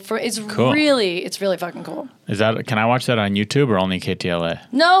shadow it's cool. It's really fucking cool. Can I watch that on YouTube or only KTLA?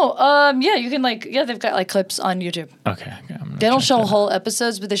 No, yeah, you can they've got clips on YouTube. Okay. They don't show whole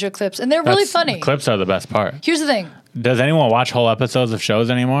episodes, but they show clips, and they're really funny. The clips are the best part. Here's the thing. Does anyone watch whole episodes of shows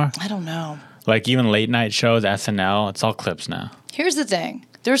anymore? I don't know. Even late night shows, SNL, it's all clips now. Here's the thing.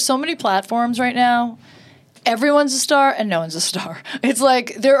 There's so many platforms right now. Everyone's a star and no one's a star. It's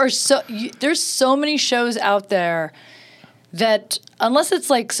there's so many shows out there that unless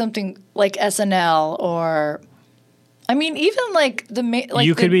it's something like SNL or even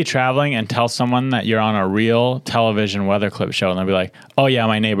you could be traveling and tell someone that you're on a real television weather clip show, and they'll be like, "Oh yeah,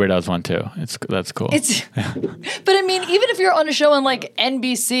 my neighbor does one too." That's cool. But even if you're on a show on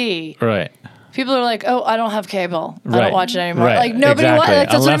NBC, right? People are like, "Oh, I don't have cable. I don't watch it anymore." Right. Nobody exactly.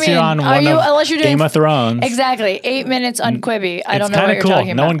 That's unless what I mean. You're on unless you're doing Game of Thrones. Exactly. 8 minutes on Quibi. I don't know what you're cool.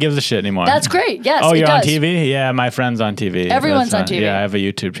 talking about. No one gives a shit anymore. That's great. Yes. Oh, you're on TV? Yeah, my friend's on TV. Everyone's on TV. Yeah, I have a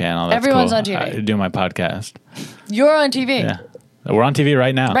YouTube channel. That's Everyone's cool. on TV. I do my podcast. You're on TV. Yeah. We're on TV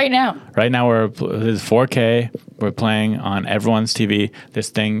right now. Right now. Right now, this is 4K. We're playing on everyone's TV. This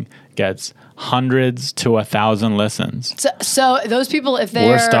thing gets hundreds to 1,000 listens. So those people, if they're...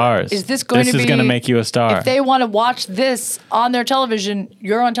 We're stars. This is going to make you a star. If they want to watch this on their television,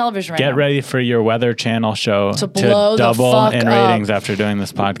 you're on television right now. Get ready for your Weather Channel show to blow double the fuck in ratings up. after doing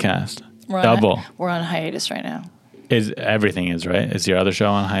this podcast. We're on hiatus right now. Everything is, right? Is your other show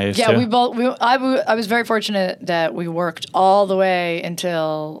on hiatus Yeah, too? I was very fortunate that we worked all the way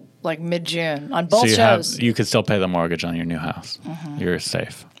until like mid-June on both shows. You could still pay the mortgage on your new house. You're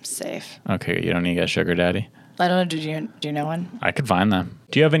safe. Safe. Okay, you don't need to get a sugar daddy? I don't know. Do you know one? I could find them.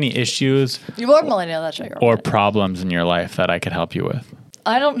 Do you have any issues You are millennial, that's right. or problems in your life that I could help you with?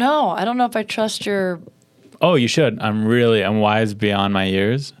 I don't know. I don't know if I trust your... Oh, you should. I'm wise beyond my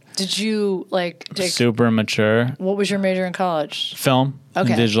years. Did you take... Super mature. What was your major in college? Film.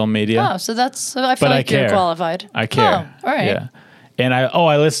 Okay. And digital media. Oh, so I feel like you're qualified. I care. Oh, all right. Yeah. And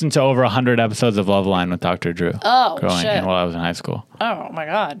I listened to over 100 episodes of Loveline with Dr. Drew. Oh, shit. While I was in high school. Oh, my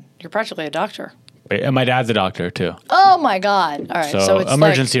God. You're practically a doctor. And my dad's a doctor, too. Oh, my God. All right. So it's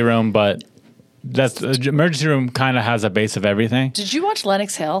emergency room, but emergency room kind of has a base of everything. Did you watch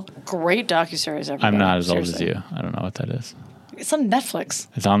Lenox Hill? Great docuseries. Everybody. I'm not as old as you. I don't know what that is. It's on Netflix.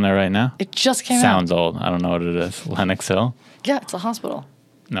 It's on there right now? It just came out. Sounds old. I don't know what it is. Lenox Hill? Yeah, it's a hospital.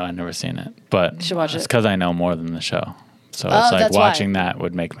 No, I've never seen it. But you should watch it's it. because I know more than the show. So it's like watching that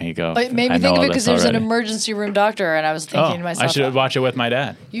would make me go. It made me think of it because there's an emergency room doctor, and I was thinking to myself, I should watch it with my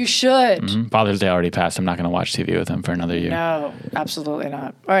dad. You should. Mm-hmm. Father's Day already passed. I'm not going to watch TV with him for another year. No, absolutely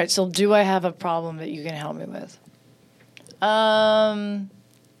not. All right, so do I have a problem that you can help me with? I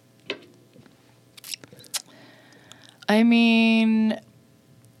mean,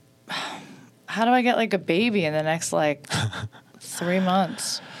 how do I get like a baby in the next 3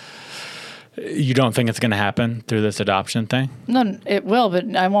 months? You don't think it's going to happen through this adoption thing? No, it will,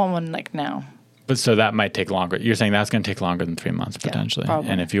 but I want one now. But so that might take longer. You're saying that's going to take longer than 3 months potentially. Probably.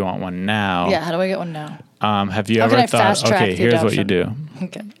 And if you want one now, yeah. How do I get one now? Have you ever thought? Okay, here's what you do.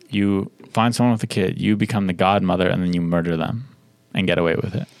 Okay. You find someone with a kid. You become the godmother, and then you murder them, and get away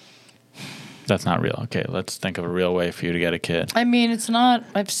with it. That's not real. Okay, let's think of a real way for you to get a kid. I mean, it's not.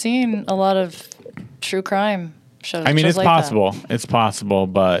 I've seen a lot of true crime shows. I mean, it's like possible. That. It's possible,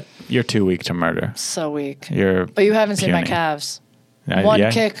 but you're too weak to murder. So weak. But you haven't seen my calves.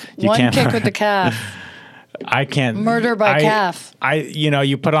 One kick with the calf. I can't murder by calf.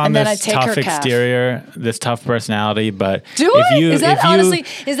 You put on this tough exterior, this tough personality, but is that how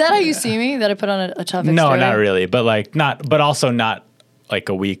you see me? That I put on a tough exterior? No, not really, but also not like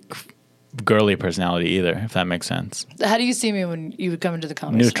a weak, girly personality either. If that makes sense. How do you see me when you would come into the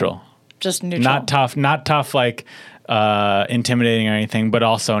comedy? Neutral. Store? Just neutral. Not tough like intimidating or anything, but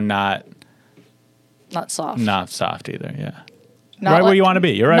also not soft. Not soft either. Yeah. Right where you want to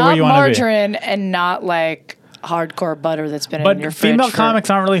be. You're right where you want to be. Not margarine and not like hardcore butter that's been in your fridge. But female comics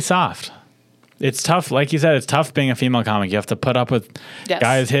aren't really soft. It's tough. Like you said, it's tough being a female comic. You have to put up with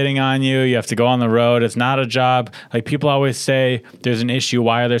guys hitting on you. You have to go on the road. It's not a job. Like people always say, there's an issue.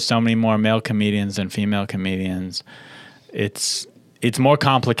 Why are there so many more male comedians than female comedians? It's more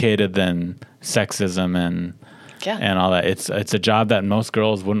complicated than sexism and all that. It's a job that most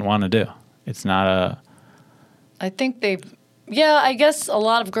girls wouldn't want to do. It's not a... I think I guess a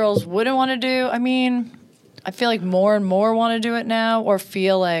lot of girls wouldn't want to do. I mean, I feel like more and more want to do it now or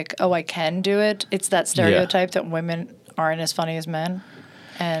feel like, oh, I can do it. It's that stereotype that women aren't as funny as men.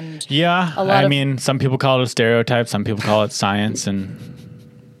 And some people call it a stereotype. Some people call it science, and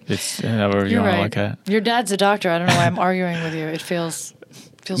it's however you want to look at it. Your dad's a doctor. I don't know why I'm arguing with you. It feels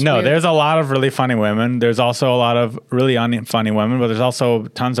no, weird. There's a lot of really funny women. There's also a lot of really unfunny women, but there's also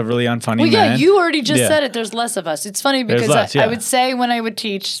tons of really unfunny men. Well, yeah, you already just said it. There's less of us. It's funny because I would say when I would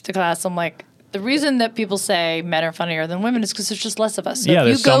teach the class, I'm like, the reason that people say men are funnier than women is because there's just less of us. So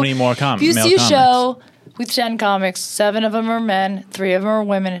there's so many more comics. If you see a show with 10 comics, 7 of them are men, 3 of them are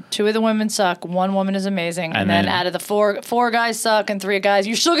women, 2 of the women suck, 1 woman is amazing, and then out of the 4 guys suck and 3 guys,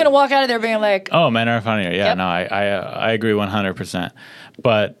 you're still going to walk out of there being like... Oh, men are funnier. Yeah, no, I agree 100%.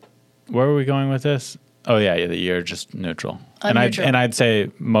 But... where are we going with this? Oh yeah, you're just neutral. I'm neutral. I'd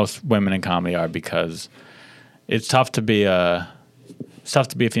say most women in comedy are because it's tough to be a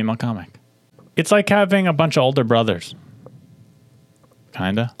female comic. It's like having a bunch of older brothers.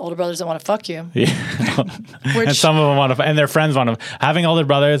 Kinda. Older brothers that want to fuck you. Yeah. And some of them want to, and their friends want to. Having older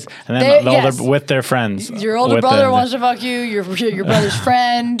brothers, and then older with their friends. Your older brother wants to fuck you. Your brother's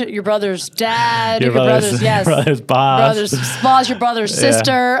friend. Your brother's dad. Your brother's boss. Your brother's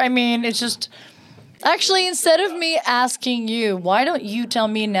sister. I mean, it's just. Actually, instead of me asking you, why don't you tell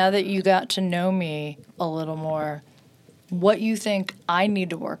me now that you got to know me a little more, what you think I need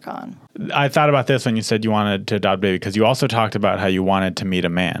to work on? I thought about this when you said you wanted to adopt a baby, because you also talked about how you wanted to meet a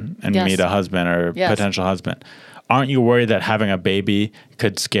man and meet a husband or potential husband. Aren't you worried that having a baby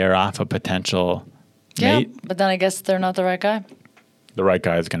could scare off a potential mate? Yeah, but then I guess they're not the right guy. The right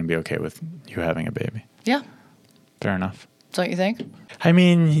guy is going to be okay with you having a baby. Yeah. Fair enough. Don't you think? I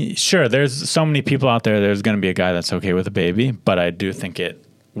mean, sure, there's so many people out there, there's going to be a guy that's okay with a baby, but I do think it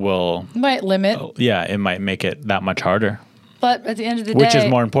will... Might limit. It might make it that much harder. But at the end of the day... Which is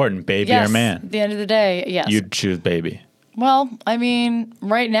more important, baby or man? At the end of the day, yes. You'd choose baby. Well, I mean,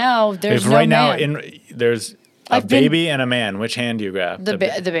 right now, there's no right man. now, there's a baby and a man. Which hand do you grab? The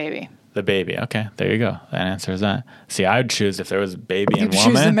baby. The baby. Okay, there you go. That answers that. See, I would choose if there was a baby and You'd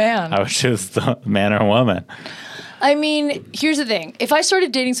woman. choose the man. I would choose the man or woman. I mean, here's the thing. If I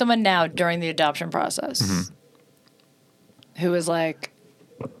started dating someone now during the adoption process who was like,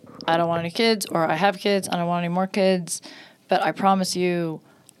 I don't want any kids, or I have kids, I don't want any more kids, but I promise you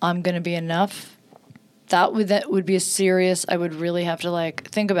I'm going to be enough, that would be a serious, I would really have to like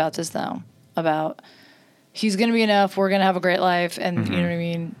think about this now, about he's going to be enough, we're going to have a great life, and you know what I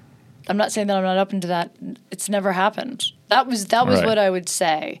mean? I'm not saying that I'm not open to that. It's never happened. That was Right. what I would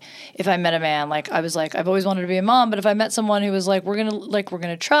say if I met a man. Like I was like, I've always wanted to be a mom, but if I met someone who was like, we're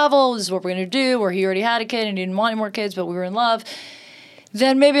gonna travel, this is what we're gonna do, or he already had a kid and he didn't want any more kids, but we were in love,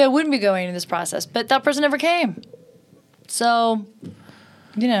 then maybe I wouldn't be going into this process. But that person never came. So,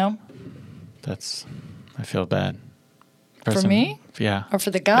 you know. I feel bad. For me? Yeah. Or for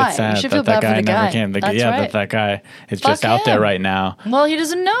the guy? It's sad You should feel bad for the guy. Never came. That's right. That guy is Fuck just out there him. right now. Well, he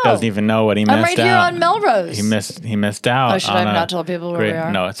doesn't know. Doesn't even know what he missed out. I'm right here on Melrose. He missed out. Oh, should I have not told people where we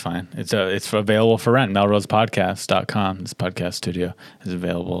are? No, it's fine. It's available for rent. MelrosePodcast.com. This podcast studio is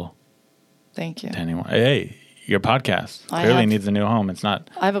available Thank you. to anyone. Hey, your podcast clearly needs a new home. It's not.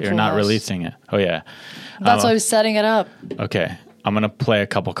 I have a You're pool not house. releasing it. Oh yeah. That's why I was setting it up. Okay. I'm going to play a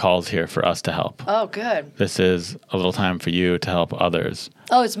couple calls here for us to help. Oh, good. This is a little time for you to help others.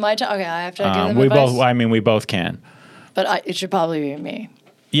 Oh, it's my time. Okay, I have to give them we advice. we both can. But it should probably be me.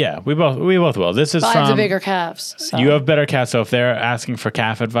 Yeah, we both will. This is I have the from bigger calves. So. You have better calves, so if they're asking for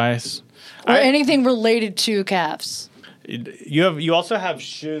calf advice, or anything related to calves. you also have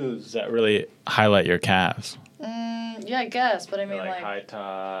shoes that really highlight your calves. Yeah, I guess, but I mean, like high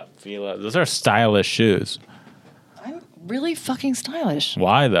top, Fila. Those are stylish shoes. I'm really fucking stylish.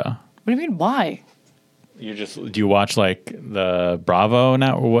 Why though? What do you mean? Why? Do you watch like the Bravo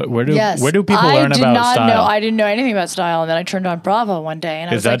now? Where do Yes. people learn about style? I didn't know anything about style, and then I turned on Bravo one day, and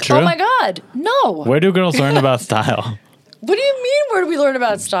I was that like, true? "Oh my god, no!" Where do girls learn about style? What do you mean? Where do we learn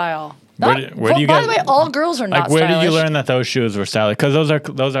about style? Where do you by guys- the way, all girls are Like, not where stylish. did you learn that those shoes were stylish? Because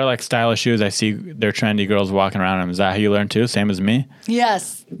those are like stylish shoes. I see they're trendy girls walking around in them. Is that how you learned too? Same as me?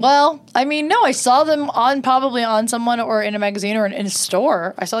 Yes. Well, I mean, no, I saw them probably on someone or in a magazine or in a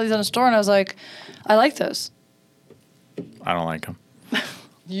store. I saw these in a store, and I was like, I like those. I don't like them.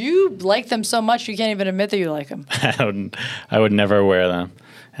 You like them so much you can't even admit that you like them. I would never wear them.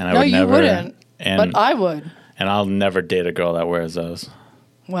 And I No, would you never, wouldn't. And, But I would. And I'll never date a girl that wears those.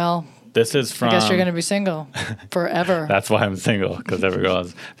 Well, This is from. I guess you're going to be single forever. That's why I'm single, because every girl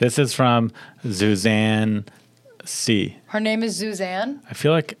is. This is from Suzanne C. Her name is Suzanne. I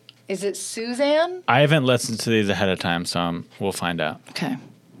feel like Is it Suzanne? I haven't listened to these ahead of time, so we'll find out. Okay.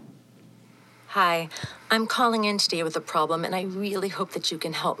 Hi, I'm calling in today with a problem, and I really hope that you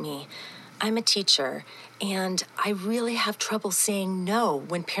can help me. I'm a teacher, and I really have trouble saying no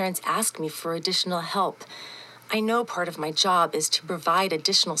when parents ask me for additional help. I know part of my job is to provide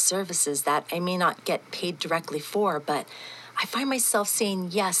additional services that I may not get paid directly for, but I find myself saying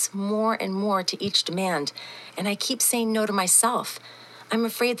yes more and more to each demand, and I keep saying no to myself. I'm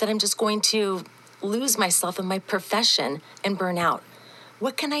afraid that I'm just going to lose myself in my profession and burn out.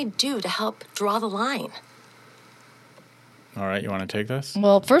 What can I do to help draw the line? All right, you want to take this?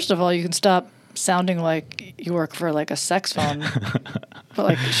 Well, first of all, you can stop sounding like you work for like a sex phone. But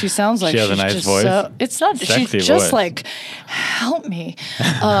like she sounds like She has a she's nice just voice. so, it's not Sexy she's just voice. like help me.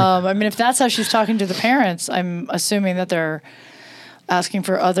 I mean, if that's how she's talking to the parents, I'm assuming that they're asking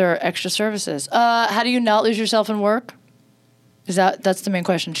for other extra services. How do you not lose yourself in work? That's the main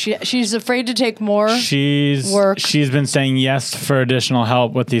question. She's afraid to take more work. She's been saying yes for additional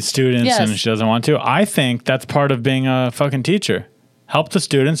help with these students, Yes. and she doesn't want to. I think that's part of being a fucking teacher. Help the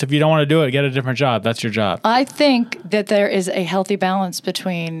students. If you don't want to do it, get a different job. That's your job. I think that there is a healthy balance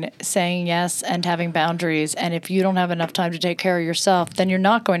between saying yes and having boundaries. And if you don't have enough time to take care of yourself, then you're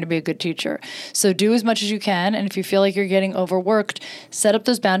not going to be a good teacher. So do as much as you can. And if you feel like you're getting overworked, set up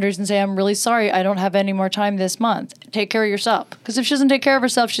those boundaries and say, I'm really sorry, I don't have any more time this month. Take care of yourself. Because if she doesn't take care of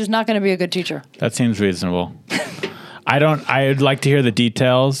herself, she's not going to be a good teacher. That seems reasonable. I'd like to hear the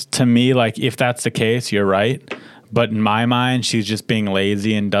details. To me, like, if that's the case, you're right. But in my mind, she's just being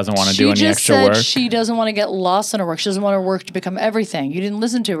lazy and doesn't want to do any extra work. She doesn't want to get lost in her work. She doesn't want her work to become everything. You didn't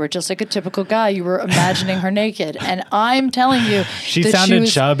listen to her, just like a typical guy. You were imagining her naked. And I'm telling you, she sounded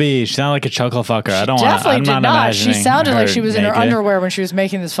chubby. She sounded like a chuckle fucker. I don't want to. Definitely did not. She sounded like she was naked. in her underwear when she was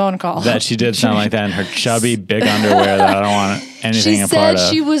making this phone call. That she did sound like that in her chubby, big underwear that I don't want anything a part of. She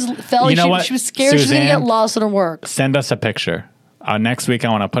said she was scared she was going to get lost in her work. Send us a picture. Next week, I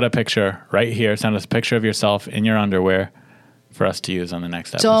want to put a picture right here. Send us a picture of yourself in your underwear for us to use on the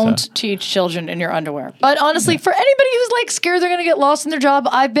next episode. Don't teach children in your underwear. But honestly, for anybody who's like scared they're going to get lost in their job,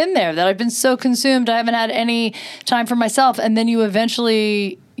 I've been there. That I've been so consumed, I haven't had any time for myself. And then you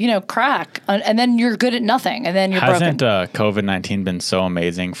eventually, crack, and then you're good at nothing, and then you're broken. Hasn't COVID-19 been so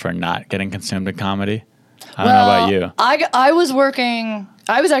amazing for not getting consumed in comedy? I don't know about you.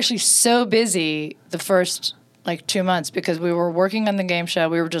 I was actually so busy the first 2 months because we were working on the game show.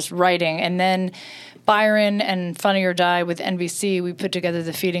 We were just writing, and then Byron and Funny or Die with NBC, we put together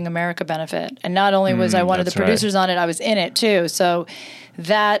the Feeding America benefit. And not only was I one of the producers on it, I was in it too. So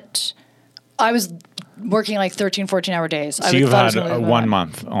that I was working 13, 14-hour days. So you've had 1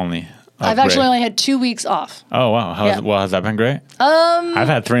 month only. I've actually only had 2 weeks off. Oh, wow. Has that been great? I've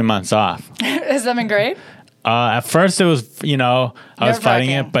had 3 months off. Has that been great? At first it was, I was fighting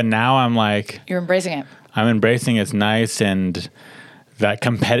it, but now I'm like... You're embracing it. I'm embracing it's nice, and that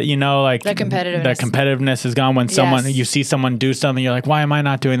that competitiveness is gone when you see someone do something, you're like, why am I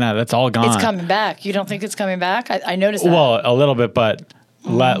not doing that? That's all gone. It's coming back. You don't think it's coming back? I noticed that. Well, a little bit, but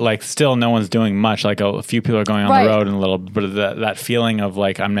still no one's doing much. A few people are going on the road, and a little bit of that feeling of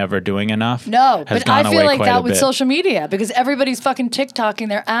I'm never doing enough. No, but I feel like that with social media, because everybody's fucking TikToking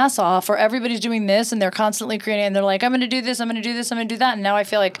their ass off, or everybody's doing this and they're constantly creating, and they're like, I'm going to do this, I'm going to do this, I'm going to do that. And now I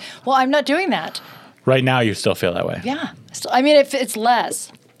feel like, well, I'm not doing that. Right now, you still feel that way. Yeah. I mean, it's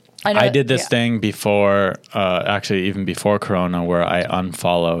less. I did this thing before, actually even before Corona, where I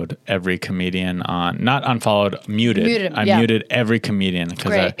unfollowed every comedian muted. I muted every comedian.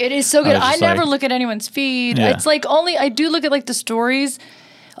 Great. It is so good. I never look at anyone's feed. Yeah. It's I do look at the stories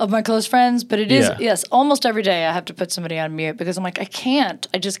of my close friends, but it is, yes, almost every day I have to put somebody on mute because I'm like, I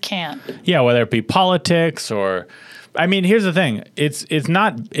just can't. Yeah, whether it be politics or... I mean, here's the thing. It's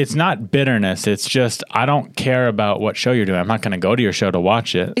not bitterness. It's just I don't care about what show you're doing. I'm not going to go to your show to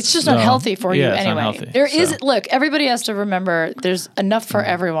watch it. It's just unhealthy for you anyway. Unhealthy, Look, everybody has to remember there's enough for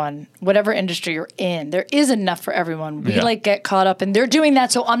everyone, whatever industry you're in. There is enough for everyone. We get caught up and they're doing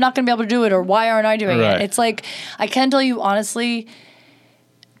that, so I'm not going to be able to do it, or why aren't I doing it? It's I can tell you honestly,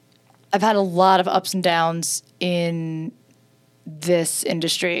 I've had a lot of ups and downs in this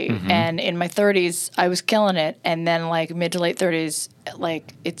industry, and in my 30s I was killing it, and then mid to late 30s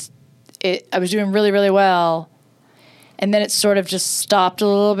I was doing really, really well, and then it sort of just stopped a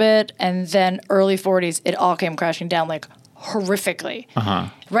little bit, and then early 40s it all came crashing down horrifically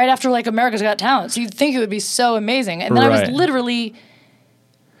right after America's Got Talent. So you'd think it would be so amazing, and then I was literally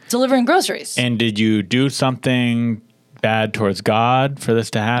delivering groceries. And did you do something bad towards God for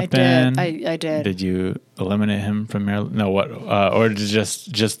this to happen? I did. Did you eliminate him from your or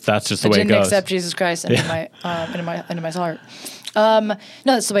just that's just the way it goes? I didn't accept Jesus Christ into my heart. No,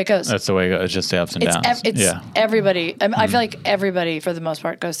 that's the way it goes. That's the way it goes. It's just the ups and downs. Everybody. I feel like everybody, for the most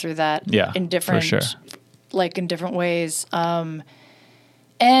part, goes through that. Yeah, in different, for sure. In different ways. And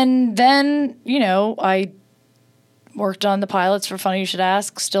then I worked on the pilots for Funny You Should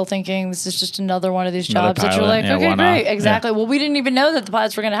Ask, still thinking this is just another one of these jobs that you're okay, great. Exactly. Yeah. Well, we didn't even know that the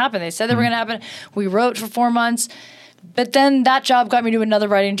pilots were going to happen. They said they were going to happen. We wrote for 4 months. But then that job got me to another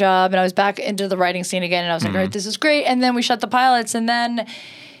writing job, and I was back into the writing scene again, and I was like, all right, this is great. And then we shut the pilots, and then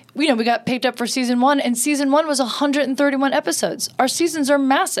we got picked up for season 1, and season 1 was 131 episodes. Our seasons are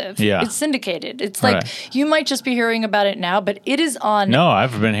massive. Yeah. It's syndicated. It's you might just be hearing about it now, but it is on. No,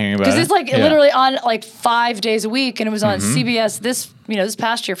 I've been hearing about it. Because it's literally on 5 days a week, and it was on CBS this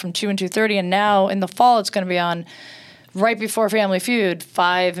past year from 2 and 2:30, and now in the fall it's going to be on right before Family Feud,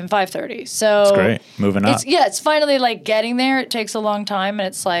 5 and 5:30. So it's great. Moving up. It's finally getting there. It takes a long time, and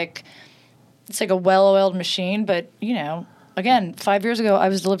it's like a well-oiled machine, but again, 5 years ago, I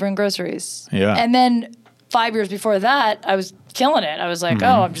was delivering groceries. Yeah. And then 5 years before that, I was killing it. I was like,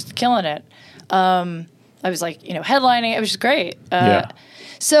 I'm just killing it. I was headlining. It was just great.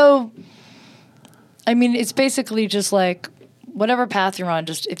 So, I mean, it's basically just whatever path you're on,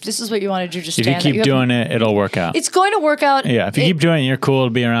 just if this is what you want to do, just if you stand. keep doing it, it'll work out. It's going to work out. Yeah, if you keep doing it, you're cool to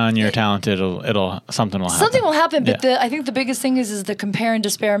be around, you're talented, it'll something will happen. Something will happen, but I think the biggest thing is the compare and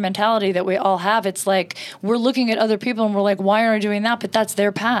despair mentality that we all have. It's like we're looking at other people and we're like, why aren't I doing that? But that's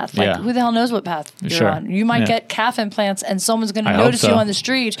their path. Like, who the hell knows what path you're on? You might get calf implants and someone's going to notice you on the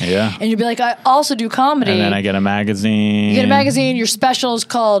street. Yeah. And you'll be like, I also do comedy. And then I get a magazine. You get a magazine. Your special is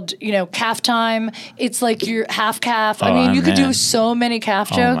called, Calf Time. It's like your half calf. I mean, you could do so many calf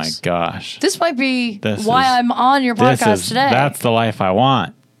jokes. Oh my gosh. This might be why I'm on your podcast today. That's the life I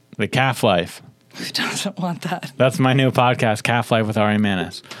want. The calf life. Who doesn't want that? That's my new podcast, Calf Life with Ari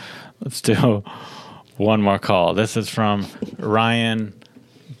Manis. Let's do one more call. This is from Ryan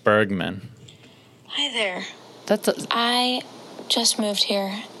Bergman. Hi there. That's I just moved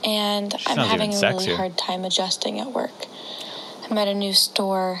here, and I'm having a really hard time adjusting at work. I'm at a new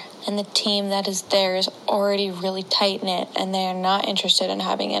store, and the team that is there is already really tight-knit, and they are not interested in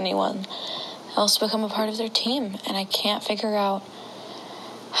having anyone else become a part of their team, and I can't figure out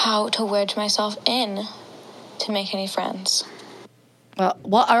how to wedge myself in to make any friends. Well,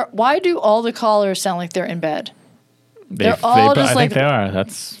 why do all the callers sound like they're in bed? They're all just I think they are.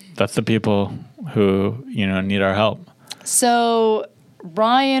 That's the people who, need our help. So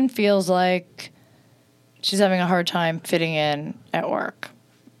Ryan feels like she's having a hard time fitting in at work,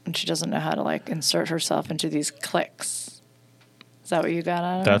 and she doesn't know how to insert herself into these cliques. Is that what you got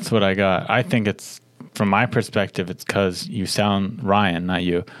out of it? That's what I got. I think it's, from my perspective, it's because you sound, Ryan, not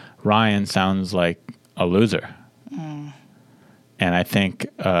you. Ryan sounds like a loser. And I think,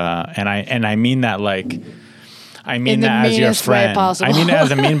 and I mean that I mean that as your friend. I mean it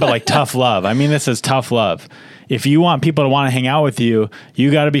as but tough love. I mean this as tough love. If you want people to want to hang out with you,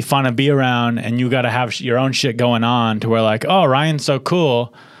 you got to be fun to be around, and you got to have your own shit going on to where oh, Ryan's so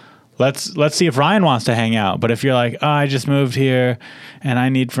cool. Let's see if Ryan wants to hang out. But if you're oh, I just moved here and I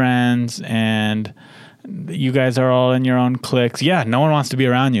need friends and you guys are all in your own cliques. Yeah, no one wants to be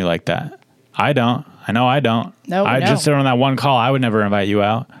around you like that. I don't. I know I don't. No, just on that one call, I would never invite you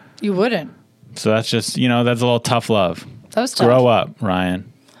out. You wouldn't. So that's just, that's a little tough love. That was tough. Grow up,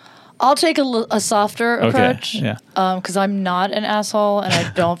 Ryan. I'll take a softer approach. Yeah. Because I'm not an asshole and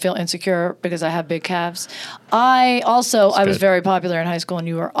I don't feel insecure because I have big calves. I was very popular in high school and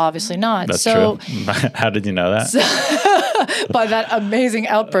you were obviously not. That's true. How did you know that? By that amazing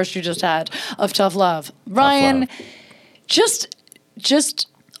outburst you just had of tough love. Ryan, just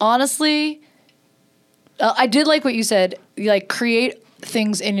honestly, I did like what you said. Create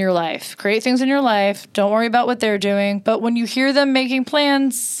things in your life. Create things in your life. Don't worry about what they're doing. But when you hear them making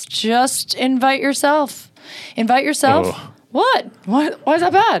plans, just invite yourself. Invite yourself. Oh. What? Why is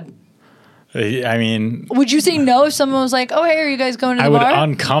that bad? I mean... Would you say no if someone was like, oh, hey, are you guys going to the bar? I would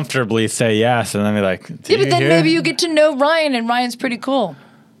uncomfortably say yes and then be like, yeah, but then maybe you get to know Ryan and Ryan's pretty cool.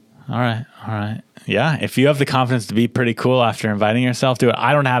 All right. Yeah, if you have the confidence to be pretty cool after inviting yourself to it.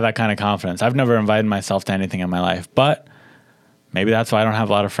 I don't have that kind of confidence. I've never invited myself to anything in my life, but maybe that's why I don't have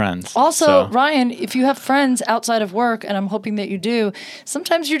a lot of friends. Also, Ryan, if you have friends outside of work, and I'm hoping that you do,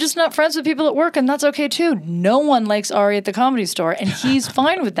 sometimes you're just not friends with people at work, and that's okay too. No one likes Ari at the Comedy Store, and he's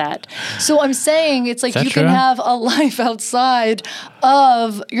fine with that. So I'm saying it's like you can have a life outside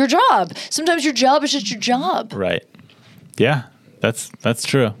of your job. Sometimes your job is just your job. Right. Yeah, that's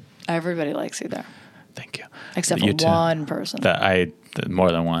true. Everybody likes you there. Thank you. Except for one person.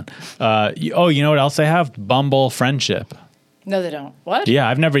 More than one. You know what else they have? Bumble Friendship. No, they don't. What? Yeah,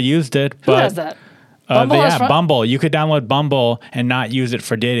 I've never used it. Who has that? Bumble Bumble. You could download Bumble and not use it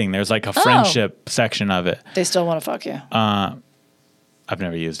for dating. There's a friendship section of it. They still want to fuck you. I've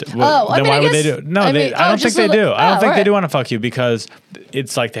never used it. Then why would they do it? No, I don't think they do. I don't think they do want to fuck you because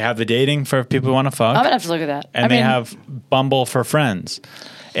it's they have the dating for people who want to fuck. I'm gonna have to look at that. And they have Bumble for friends.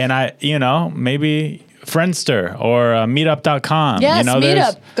 And maybe Friendster or Meetup.com. Yes,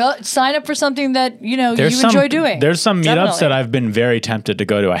 Meetup. Go sign up for something that you enjoy doing. There's some meetups that I've been very tempted to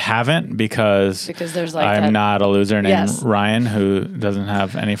go to. I haven't because there's I'm not a loser named Ryan who doesn't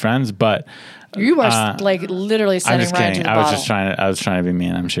have any friends. But you are literally sending Ryan to the bottle. I was trying to be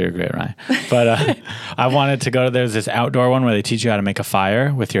mean. I'm sure you're great, Ryan. But I wanted to go to. There's this outdoor one where they teach you how to make a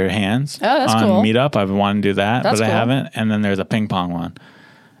fire with your hands. Oh, that's on cool. Meetup. I've been wanting to do that, but I haven't. And then there's a ping pong one.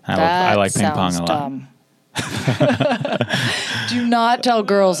 I like ping pong a lot. Dumb. Do not tell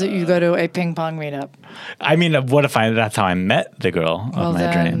girls that you go to a ping pong meetup. I mean, what if that's how I met the girl of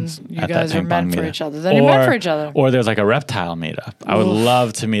my dreams? You guys are meant for each other. Then you're meant for each other. Or there's a reptile meetup. I would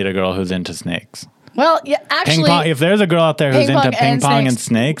love to meet a girl who's into snakes. Well, yeah, actually, if there's a girl out there who's into ping pong and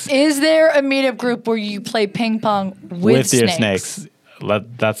snakes, is there a meetup group where you play ping pong with your snakes?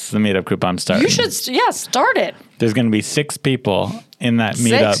 That's the meetup group I'm starting. You should, start it. There's going to be 6 people in that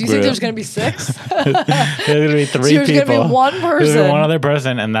meetup group. You think there's going to be 6? There's going to be 3 people. There's going to be one person. There's going to be one other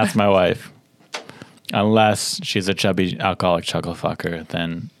person, and that's my wife. Unless she's a chubby alcoholic chuckle fucker,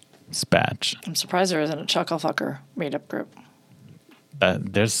 then spatch. I'm surprised there isn't a chuckle fucker meetup group.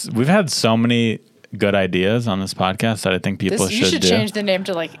 We've had so many good ideas on this podcast that I think people should do. You should change the name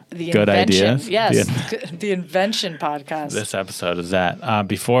to like the Good Invention. Ideas? Yes, the Invention Podcast. This episode is that.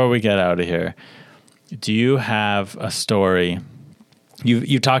 Before we get out of here, do you have a story?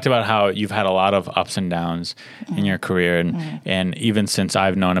 You talked about how you've had a lot of ups and downs in your career, and even since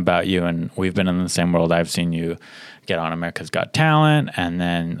I've known about you and we've been in the same world, I've seen you get on America's Got Talent, and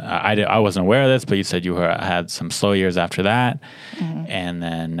then I wasn't aware of this, but you said you had some slow years after that, and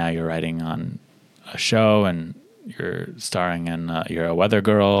then now you're writing on a show and you're starring in you're a weather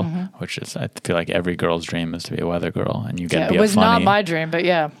girl, which is, I feel like every girl's dream is to be a weather girl, and you get to be a funny. It was not my dream, but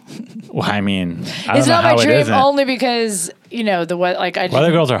yeah. Well, I mean, it's not my dream only because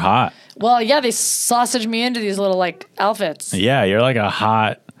weather girls are hot. Well, yeah, they sausage me into these little like outfits. Yeah, you're like a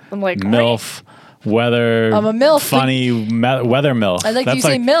hot MILF. Weather. I'm a MILF. Funny weather MILF. I like you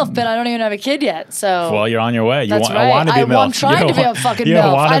say MILF, but I don't even have a kid yet. So well, you're on your way. That's right. I want to be a MILF. I'm trying to be a fucking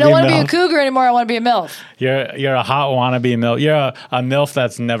MILF. I don't want to be a cougar anymore. I want to be a MILF. You're a hot wannabe MILF. You're a MILF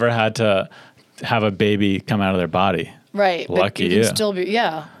that's never had to have a baby come out of their body. Right. Lucky you. Can still be.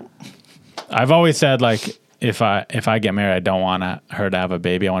 Yeah. I've always said like, if I get married, I don't want her to have a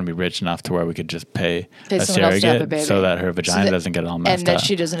baby. I want to be rich enough to where we could just pay a surrogate so that her vagina doesn't get all messed up. And that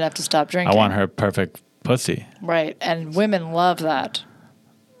she doesn't have to stop drinking. I want her perfect pussy. Right. And women love that.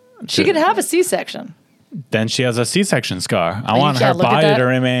 She could have a C-section. Then she has a C-section scar. I want her body to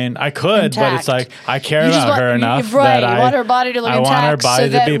remain. I could, intact. But it's like I care about her enough that I want her body to look intact. I want her body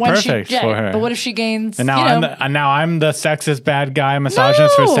to be perfect for her. But what if she gains? And now I'm the sexist bad guy,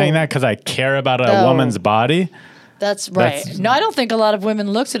 misogynist for saying that because I care about a woman's body. That's right. No, I don't think a lot of women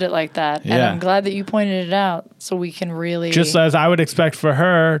looked at it like that, and I'm glad that you pointed it out so we can really. Just as I would expect for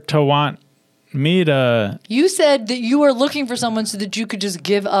her to want me to. You said that you were looking for someone so that you could just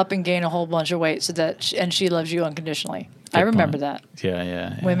give up and gain a whole bunch of weight, so that she loves you unconditionally. Good I remember point. That.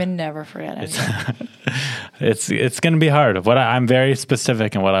 Yeah. Women never forget anything. It's going to be hard. I'm very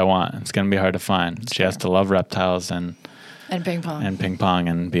specific in what I want. It's going to be hard to find. She has to love reptiles and ping pong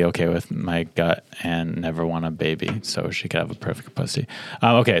and be okay with my gut and never want a baby, so she could have a perfect pussy.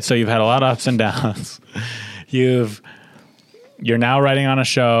 Okay, so you've had a lot of ups and downs. You're now writing on a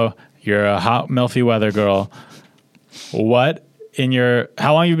show. You're a hot, milfy weather girl.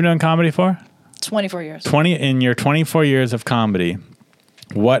 How long have you been doing comedy for? 24 years. In your 24 years of comedy,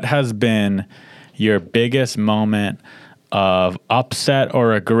 what has been your biggest moment of upset or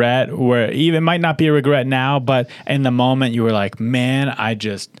regret, where even might not be a regret now, but in the moment you were like, man, I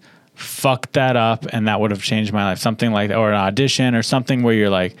just fucked that up and that would have changed my life. Something like that, or an audition or something where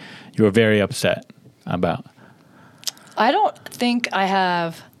you're like, you were very upset about. I don't think I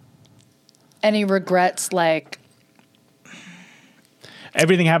have any regrets, like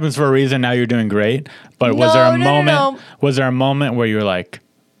everything happens for a reason. Now you're doing great, but was there a moment where you were like,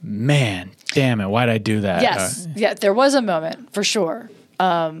 man, damn it, why'd I do that? Yes, there was a moment for sure,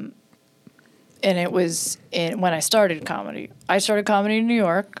 and it was when I started comedy. I started comedy in New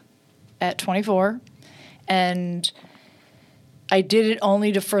York at 24, and I did it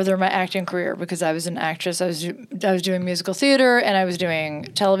only to further my acting career because I was an actress. I was doing musical theater and I was doing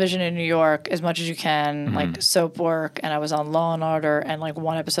television in New York as much as you can, like soap work, and I was on Law and Order and like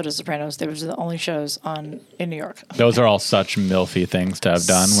one episode of Sopranos. They were the only shows on in New York. Those are all such milfy things to have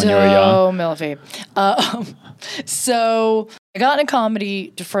done when you were young. So milfy. So I got into comedy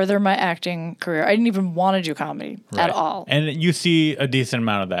to further my acting career. I didn't even want to do comedy at all. And you see a decent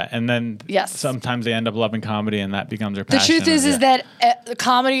amount of that. And then sometimes they end up loving comedy and that becomes their passion. The truth is that the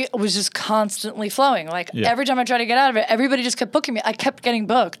comedy was just constantly flowing. Like every time I tried to get out of it, everybody just kept booking me. I kept getting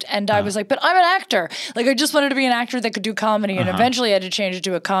booked. And I was like, but I'm an actor. Like I just wanted to be an actor that could do comedy. And eventually I had to change it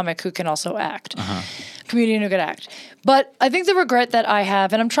to a comic who can also act. Comedian who could act. But I think the regret that I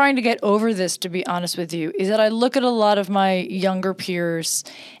have, and I'm trying to get over this, to be honest with you, is that I look at a lot of my younger peers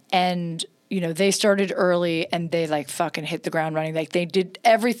and, you know, they started early and they like fucking hit the ground running. Like they did,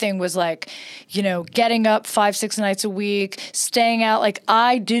 everything was like, you know, getting up 5-6 nights a week, staying out. Like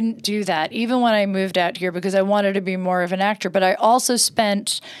I didn't do that, even when I moved out here because I wanted to be more of an actor. But I also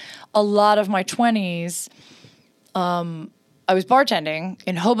spent a lot of my 20s, I was bartending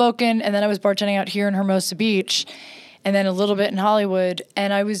in Hoboken, and then I was bartending out here in Hermosa Beach, and then a little bit in Hollywood.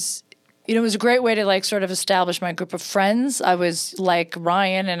 And I was, you know, it was a great way to like sort of establish my group of friends. I was like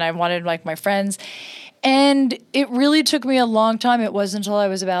Ryan, and I wanted like my friends. And it really took me a long time. It wasn't until I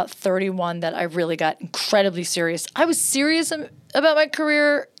was about 31 that I really got incredibly serious. I was serious about my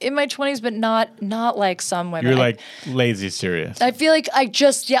career in my 20s, but not like some women. You're like lazy serious. I feel like I would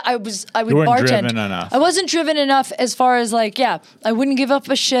bartend. You weren't driven enough. I wasn't driven enough as far as like, I wouldn't give up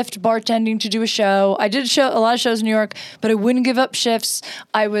a shift bartending to do a show. I did a lot of shows in New York, but I wouldn't give up shifts.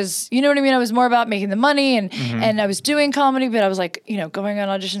 I was, you know what I mean? I was more about making the money and I was doing comedy, but I was like, going on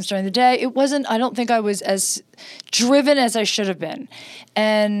auditions during the day. I don't think I was as driven as I should have been.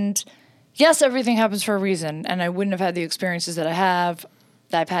 And yes, everything happens for a reason, and I wouldn't have had the experiences that I've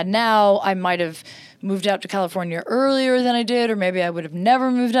had now. I might have moved out to California earlier than I did, or maybe I would have never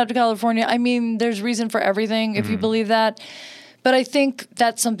moved out to California. I mean, there's reason for everything if you believe that. But I think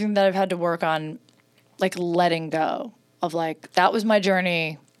that's something that I've had to work on, like letting go of like, that was my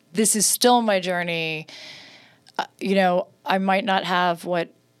journey. This is still my journey. I might not have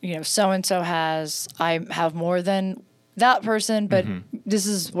what, so-and-so has. I have more than that person, but this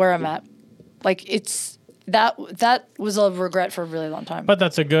is where I'm at. Like that was a regret for a really long time. But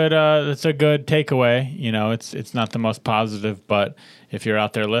that's a good takeaway. It's not the most positive, but if you're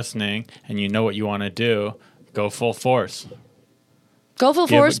out there listening and you know what you want to do, go full force. Go full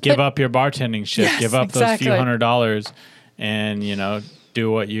force. Give up your bartending shift. Yes, give up exactly. those few $100s, and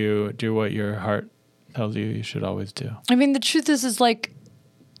do what your heart tells you should always do. I mean, the truth is like,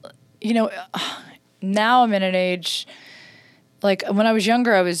 now I'm in an age. Like when I was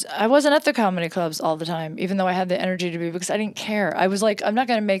younger, I wasn't at the comedy clubs all the time, even though I had the energy to be, because I didn't care. I was like, I'm not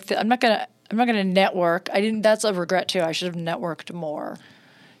going to network. That's a regret too. I should have networked more.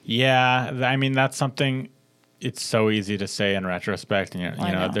 Yeah. I mean, that's something, it's so easy to say in retrospect.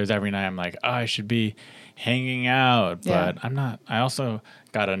 And there's every night I'm like, oh, I should be hanging out, but I'm not. I also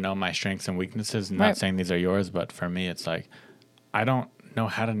got to know my strengths and weaknesses. I'm not saying these are yours, but for me, it's like, I don't know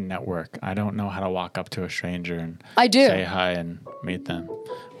how to network. I don't know how to walk up to a stranger and say hi and meet them.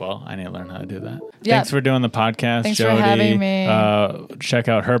 Well, I need to learn how to do that. Yeah. Thanks for doing the podcast, Thanks Jody. for having me. Check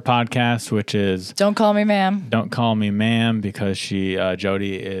out her podcast, which is Don't Call Me Ma'am. Don't Call Me Ma'am, because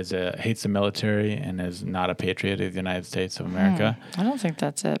Jody hates the military and is not a patriot of the United States of America. I don't think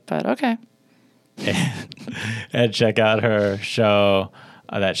that's it, but okay. And check out her show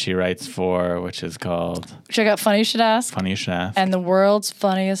that she writes for, which is called... Check out Funny You Should Ask. Funny You Should Ask. And The World's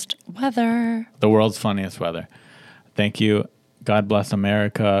Funniest Weather. The World's Funniest Weather. Thank you. God bless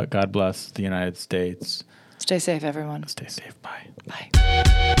America. God bless the United States. Stay safe, everyone. Stay safe. Bye. Bye.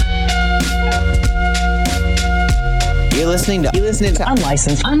 You're listening to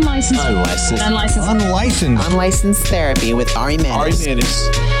Unlicensed Therapy with Ari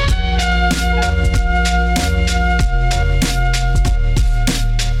Manis.